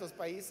acá en nuestros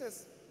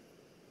países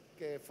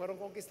que fueron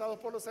conquistados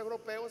por los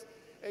europeos,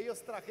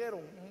 ellos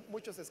trajeron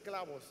muchos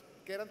esclavos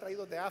que eran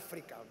traídos de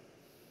África.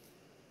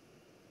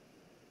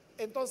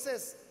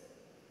 Entonces,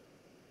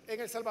 en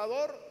El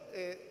Salvador,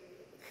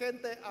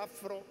 gente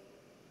afro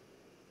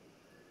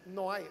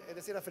no hay, es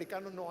decir,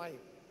 africanos no hay.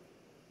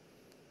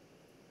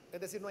 Es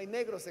decir, no hay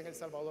negros en El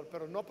Salvador,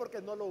 pero no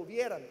porque no lo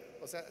hubieran.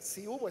 O sea,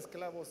 sí hubo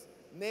esclavos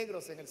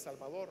negros en El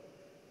Salvador.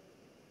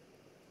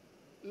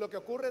 Lo que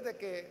ocurre es de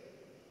que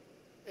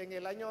en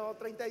el año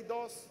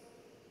 32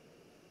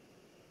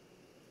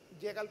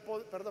 llega al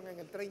poder, perdón, en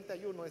el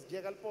 31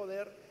 llega al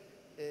poder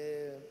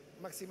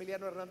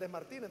Maximiliano Hernández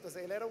Martínez.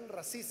 Entonces él era un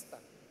racista.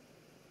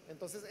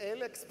 Entonces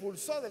él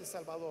expulsó del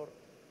Salvador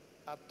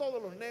a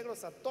todos los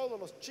negros, a todos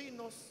los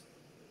chinos,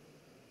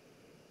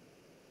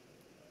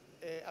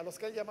 a los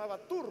que él llamaba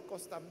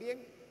turcos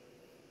también,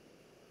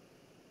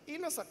 y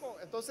los sacó.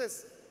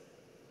 Entonces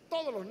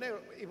todos los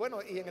negros, y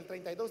bueno, y en el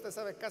 32 usted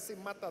sabe, casi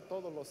mata a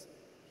todos los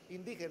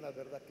indígenas,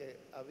 ¿verdad?, que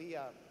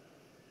había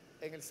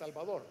en El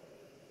Salvador.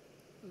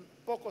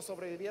 Pocos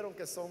sobrevivieron,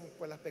 que son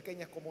pues las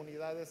pequeñas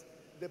comunidades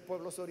de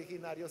pueblos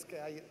originarios que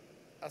hay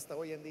hasta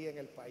hoy en día en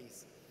el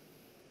país.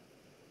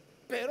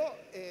 Pero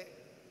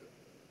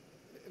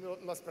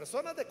las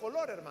personas de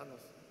color, hermanos,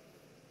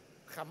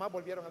 jamás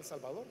volvieron a El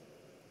Salvador.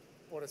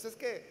 Por eso es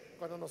que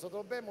cuando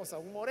nosotros vemos a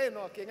un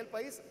moreno aquí en el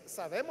país,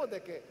 sabemos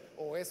de que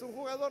o es un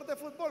jugador de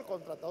fútbol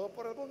contratado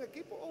por algún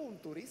equipo o un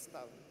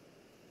turista.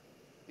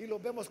 Y los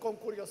vemos con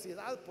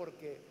curiosidad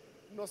porque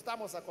no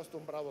estamos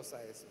acostumbrados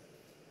a eso.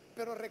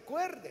 Pero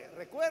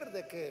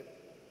recuerde que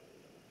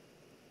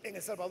en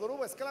El Salvador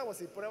hubo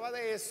esclavos, y prueba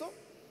de eso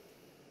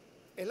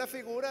es la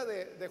figura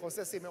de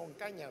José Simeón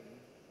Caña,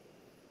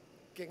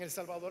 que en El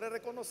Salvador es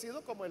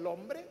reconocido como el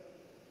hombre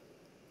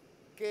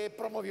que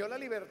promovió la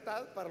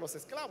libertad para los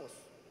esclavos.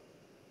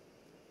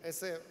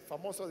 Ese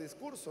famoso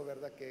discurso,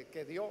 ¿verdad?,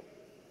 que dio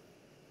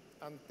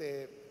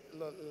ante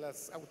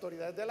las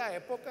autoridades de la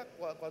época,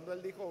 cuando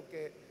él dijo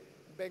que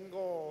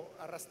vengo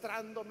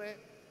arrastrándome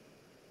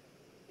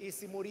y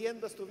si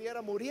muriendo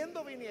estuviera,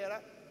 muriendo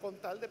viniera, con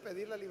tal de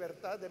pedir la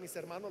libertad de mis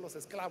hermanos los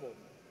esclavos.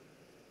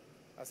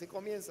 Así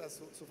comienza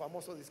su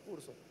famoso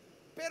discurso.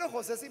 Pero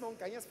José Simón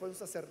Cañas fue un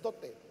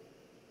sacerdote.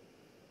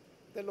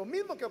 De lo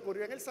mismo que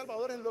ocurrió en El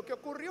Salvador es lo que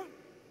ocurrió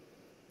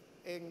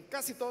en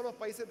casi todos los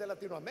países de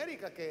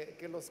Latinoamérica,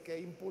 que los que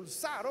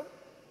impulsaron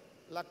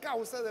la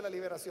causa de la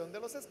liberación de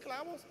los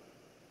esclavos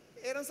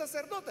eran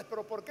sacerdotes.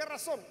 ¿Pero por qué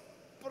razón?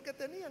 Porque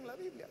tenían la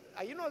Biblia.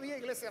 Ahí no había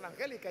iglesia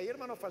evangélica, ahí,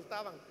 hermanos,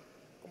 faltaban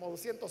como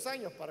 200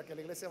 años para que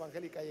la iglesia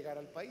evangélica llegara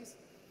al país.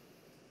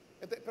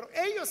 Entonces, pero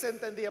ellos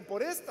entendían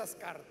por estas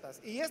cartas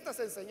y estas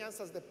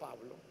enseñanzas de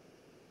Pablo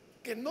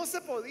que no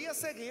se podía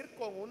seguir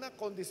con una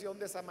condición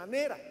de esa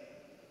manera.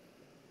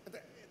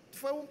 Entonces,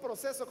 fue un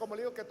proceso, como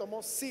le digo, que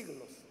tomó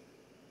siglos,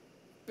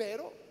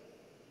 pero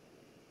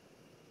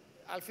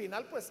al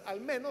final, pues al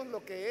menos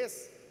lo que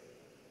es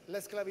la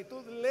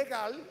esclavitud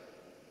legal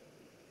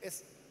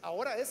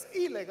ahora es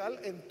ilegal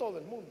en todo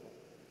el mundo,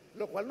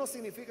 lo cual no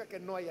significa que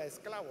no haya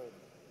esclavo.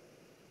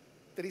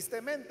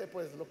 Tristemente,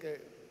 pues lo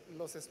que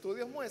los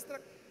estudios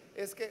muestran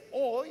es que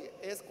hoy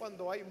es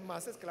cuando hay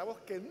más esclavos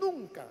que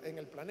nunca en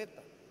el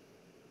planeta,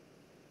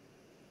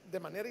 de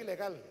manera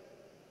ilegal,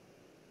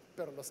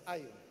 pero los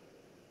hay,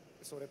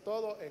 sobre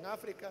todo en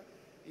África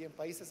y en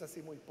países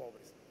así muy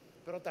pobres.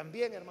 Pero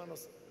también,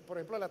 hermanos, por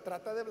ejemplo, la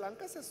trata de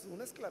blancas es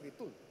una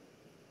esclavitud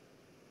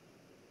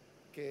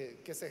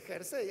que se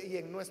ejerce y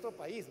en nuestro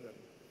país, ¿verdad?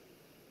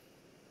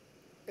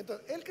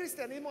 Entonces, el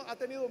cristianismo ha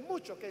tenido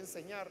mucho que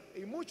enseñar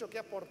y mucho que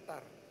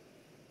aportar.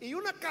 Y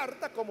una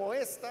carta como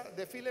esta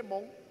de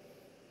Filemón,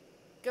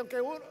 que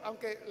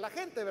aunque la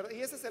gente, ¿verdad?,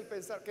 y ese es el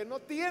pensar, que no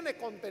tiene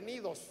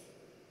contenidos,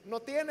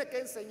 no tiene que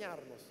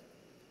enseñarnos.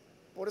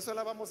 Por eso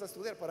la vamos a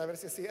estudiar, para ver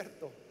si es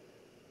cierto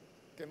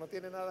que no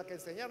tiene nada que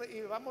enseñar.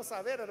 Y vamos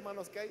a ver,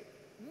 hermanos, que hay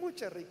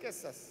muchas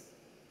riquezas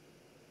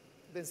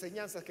de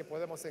enseñanzas que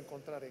podemos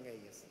encontrar en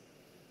ellas.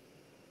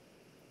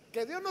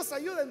 Que Dios nos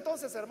ayude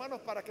entonces,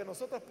 hermanos, para que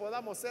nosotros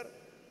podamos ser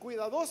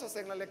cuidadosos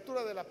en la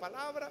lectura de la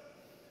palabra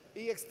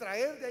y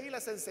extraer de ahí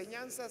las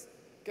enseñanzas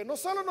que no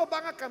solo nos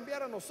van a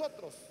cambiar a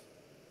nosotros,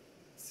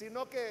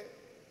 sino que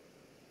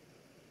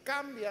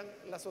cambian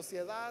las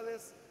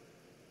sociedades,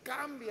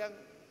 cambian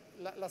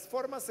las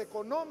formas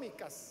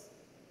económicas,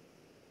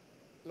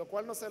 lo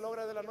cual no se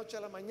logra de la noche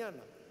a la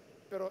mañana.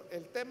 Pero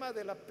el tema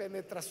de la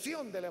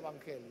penetración del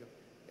evangelio,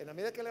 en la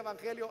medida que el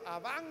evangelio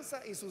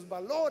avanza y sus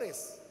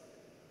valores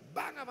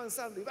van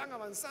avanzando y van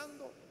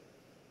avanzando,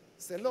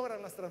 se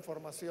logran las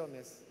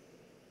transformaciones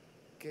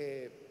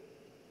que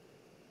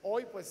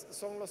hoy pues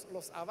son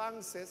los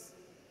avances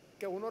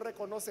que uno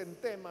reconoce en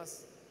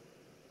temas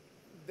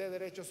de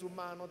derechos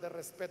humanos, de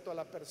respeto a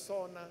la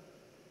persona,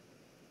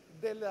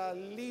 de la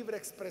libre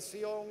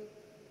expresión,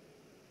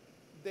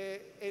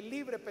 de el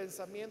libre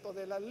pensamiento,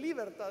 de la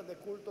libertad de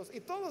cultos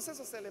y todos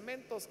esos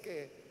elementos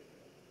que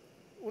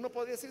uno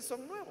podría decir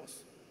son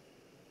nuevos,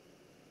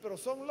 pero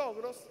son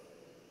logros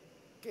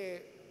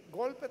que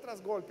golpe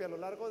tras golpe a lo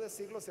largo de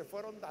siglos se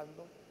fueron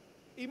dando,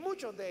 y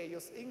muchos de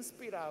ellos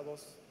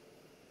inspirados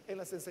en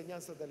las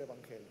enseñanzas del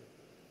evangelio.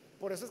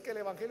 Por eso es que el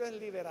evangelio es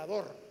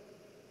liberador,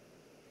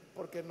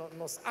 porque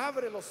nos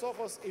abre los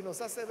ojos y nos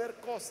hace ver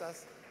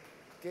cosas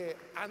que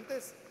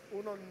antes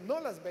uno no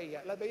las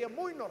veía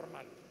muy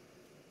normal,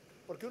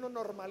 porque uno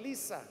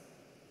normaliza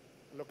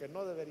lo que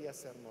no debería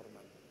ser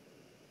normal.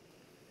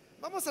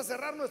 Vamos a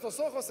cerrar nuestros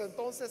ojos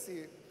entonces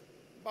y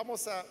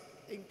vamos a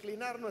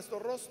inclinar nuestro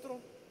rostro.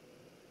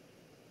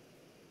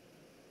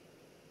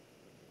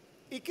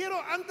 Y quiero,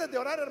 antes de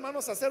orar,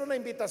 hermanos, hacer una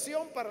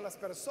invitación para las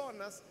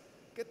personas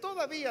que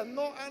todavía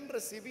no han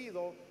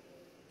recibido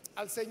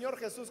al Señor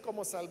Jesús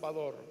como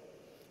Salvador.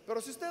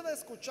 Pero si usted ha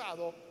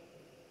escuchado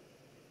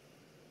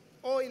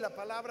hoy la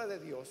palabra de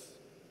Dios,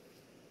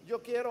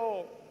 yo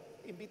quiero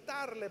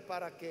invitarle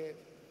para que,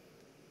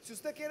 si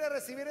usted quiere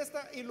recibir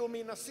esta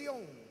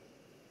iluminación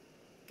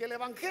que el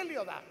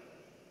evangelio da,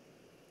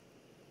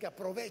 que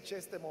aproveche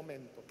este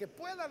momento, que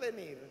pueda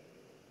venir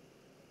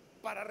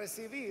para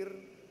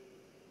recibir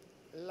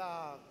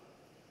la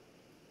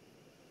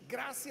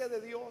gracia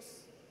de Dios,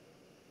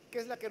 que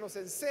es la que nos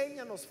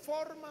enseña, nos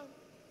forma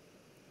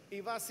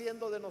y va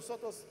haciendo de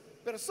nosotros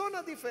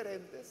personas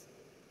diferentes,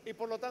 y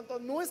por lo tanto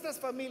nuestras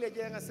familias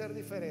llegan a ser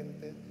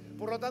diferentes,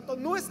 por lo tanto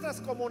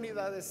nuestras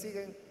comunidades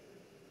siguen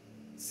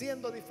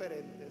siendo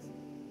diferentes,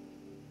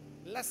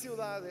 las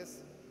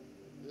ciudades,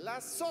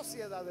 las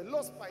sociedades,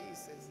 los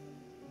países,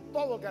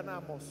 todos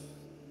ganamos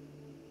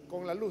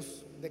con la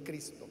luz de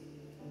Cristo.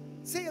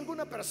 Si hay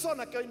alguna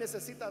persona que hoy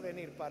necesita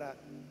venir para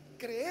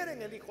creer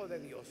en el Hijo de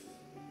Dios,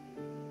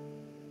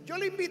 yo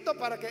le invito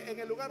para que en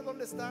el lugar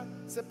donde está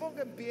se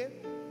ponga en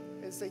pie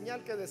en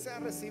señal que desea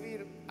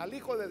recibir al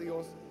Hijo de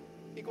Dios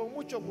y con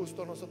mucho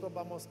gusto nosotros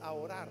vamos a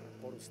orar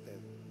por usted.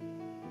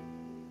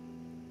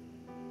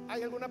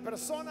 ¿Hay alguna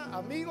persona,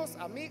 amigos,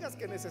 amigas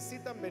que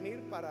necesitan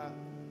venir para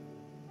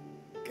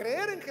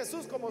creer en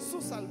Jesús como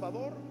su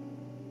Salvador?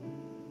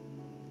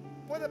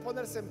 Puede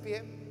ponerse en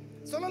pie.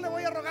 Solo le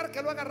voy a rogar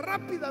que lo haga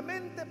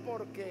rápidamente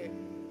porque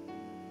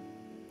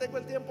tengo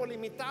el tiempo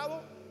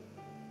limitado.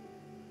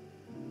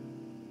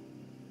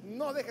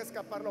 No deje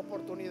escapar la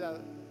oportunidad.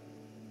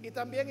 Y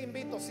también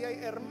invito, si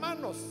hay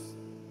hermanos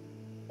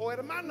o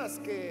hermanas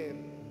que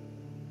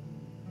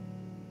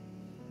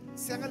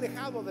se han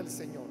alejado del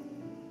Señor,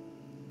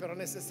 pero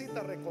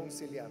necesita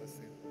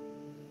reconciliarse,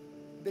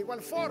 de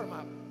igual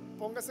forma,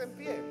 póngase en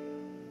pie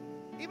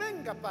y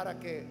venga para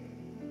que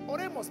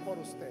oremos por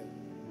usted.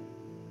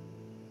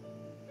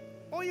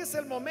 Hoy es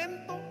el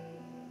momento,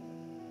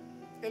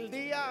 el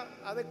día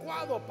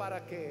adecuado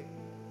para que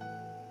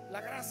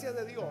la gracia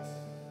de Dios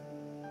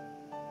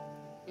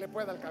le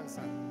pueda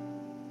alcanzar.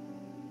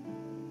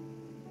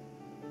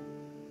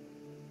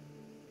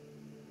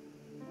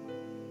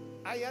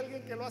 ¿Hay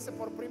alguien que lo hace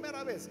por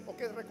primera vez o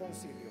que es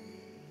reconcilio?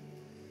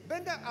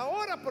 Venga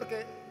ahora,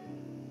 porque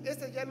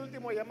este es ya el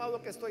último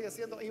llamado que estoy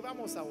haciendo y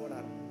vamos a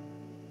orar.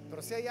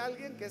 Pero si hay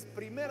alguien que es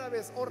primera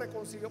vez o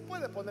reconcilio,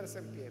 puede ponerse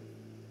en pie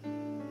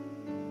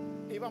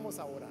y vamos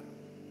a orar.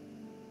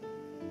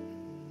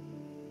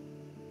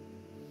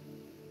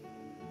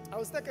 A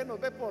usted que nos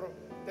ve por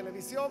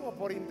televisión o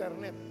por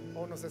internet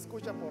o nos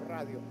escucha por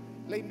radio,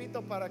 le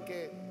invito para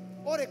que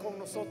ore con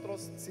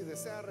nosotros. Si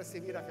desea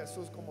recibir a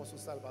Jesús como su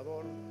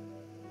Salvador,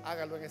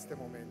 hágalo en este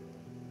momento.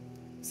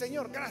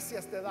 Señor,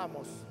 gracias te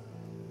damos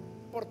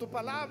por tu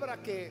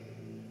palabra que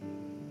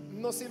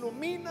nos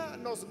ilumina,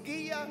 nos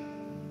guía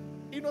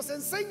y nos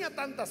enseña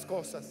tantas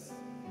cosas.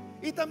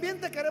 Y también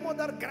te queremos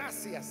dar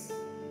gracias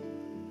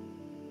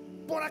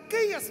por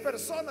aquellas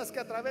personas que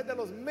a través de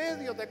los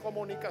medios de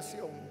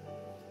comunicación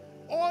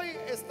hoy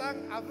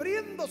están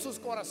abriendo sus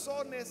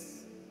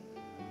corazones,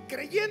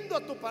 creyendo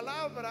a tu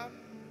palabra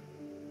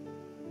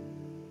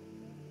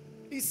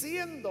y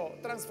siendo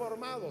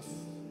transformados.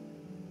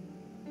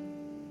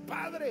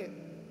 Padre,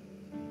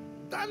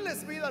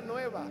 dales vida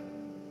nueva,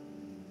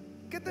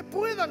 que te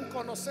puedan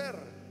conocer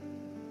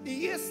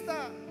y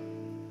esta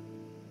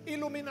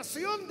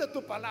iluminación de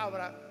tu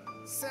palabra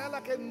sea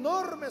la que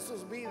norme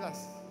sus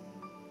vidas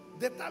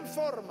de tal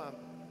forma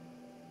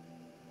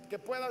que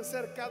puedan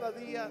ser cada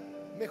día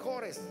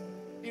mejores.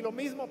 Y lo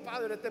mismo,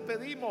 Padre, te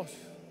pedimos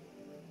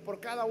por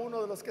cada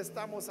uno de los que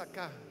estamos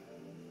acá,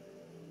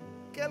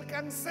 que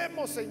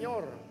alcancemos,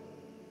 Señor,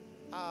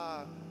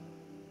 a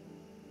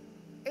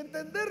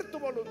entender tu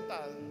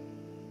voluntad,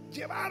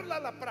 llevarla a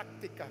la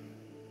práctica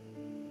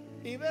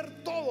y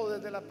ver todo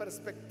desde la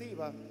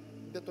perspectiva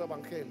de tu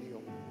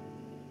evangelio.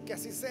 Que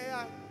así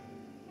sea,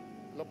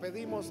 lo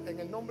pedimos en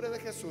el nombre de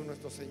Jesús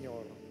nuestro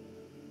Señor.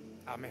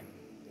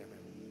 Amén.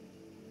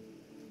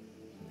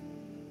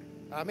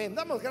 Amén.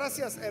 Damos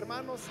gracias,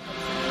 hermanos.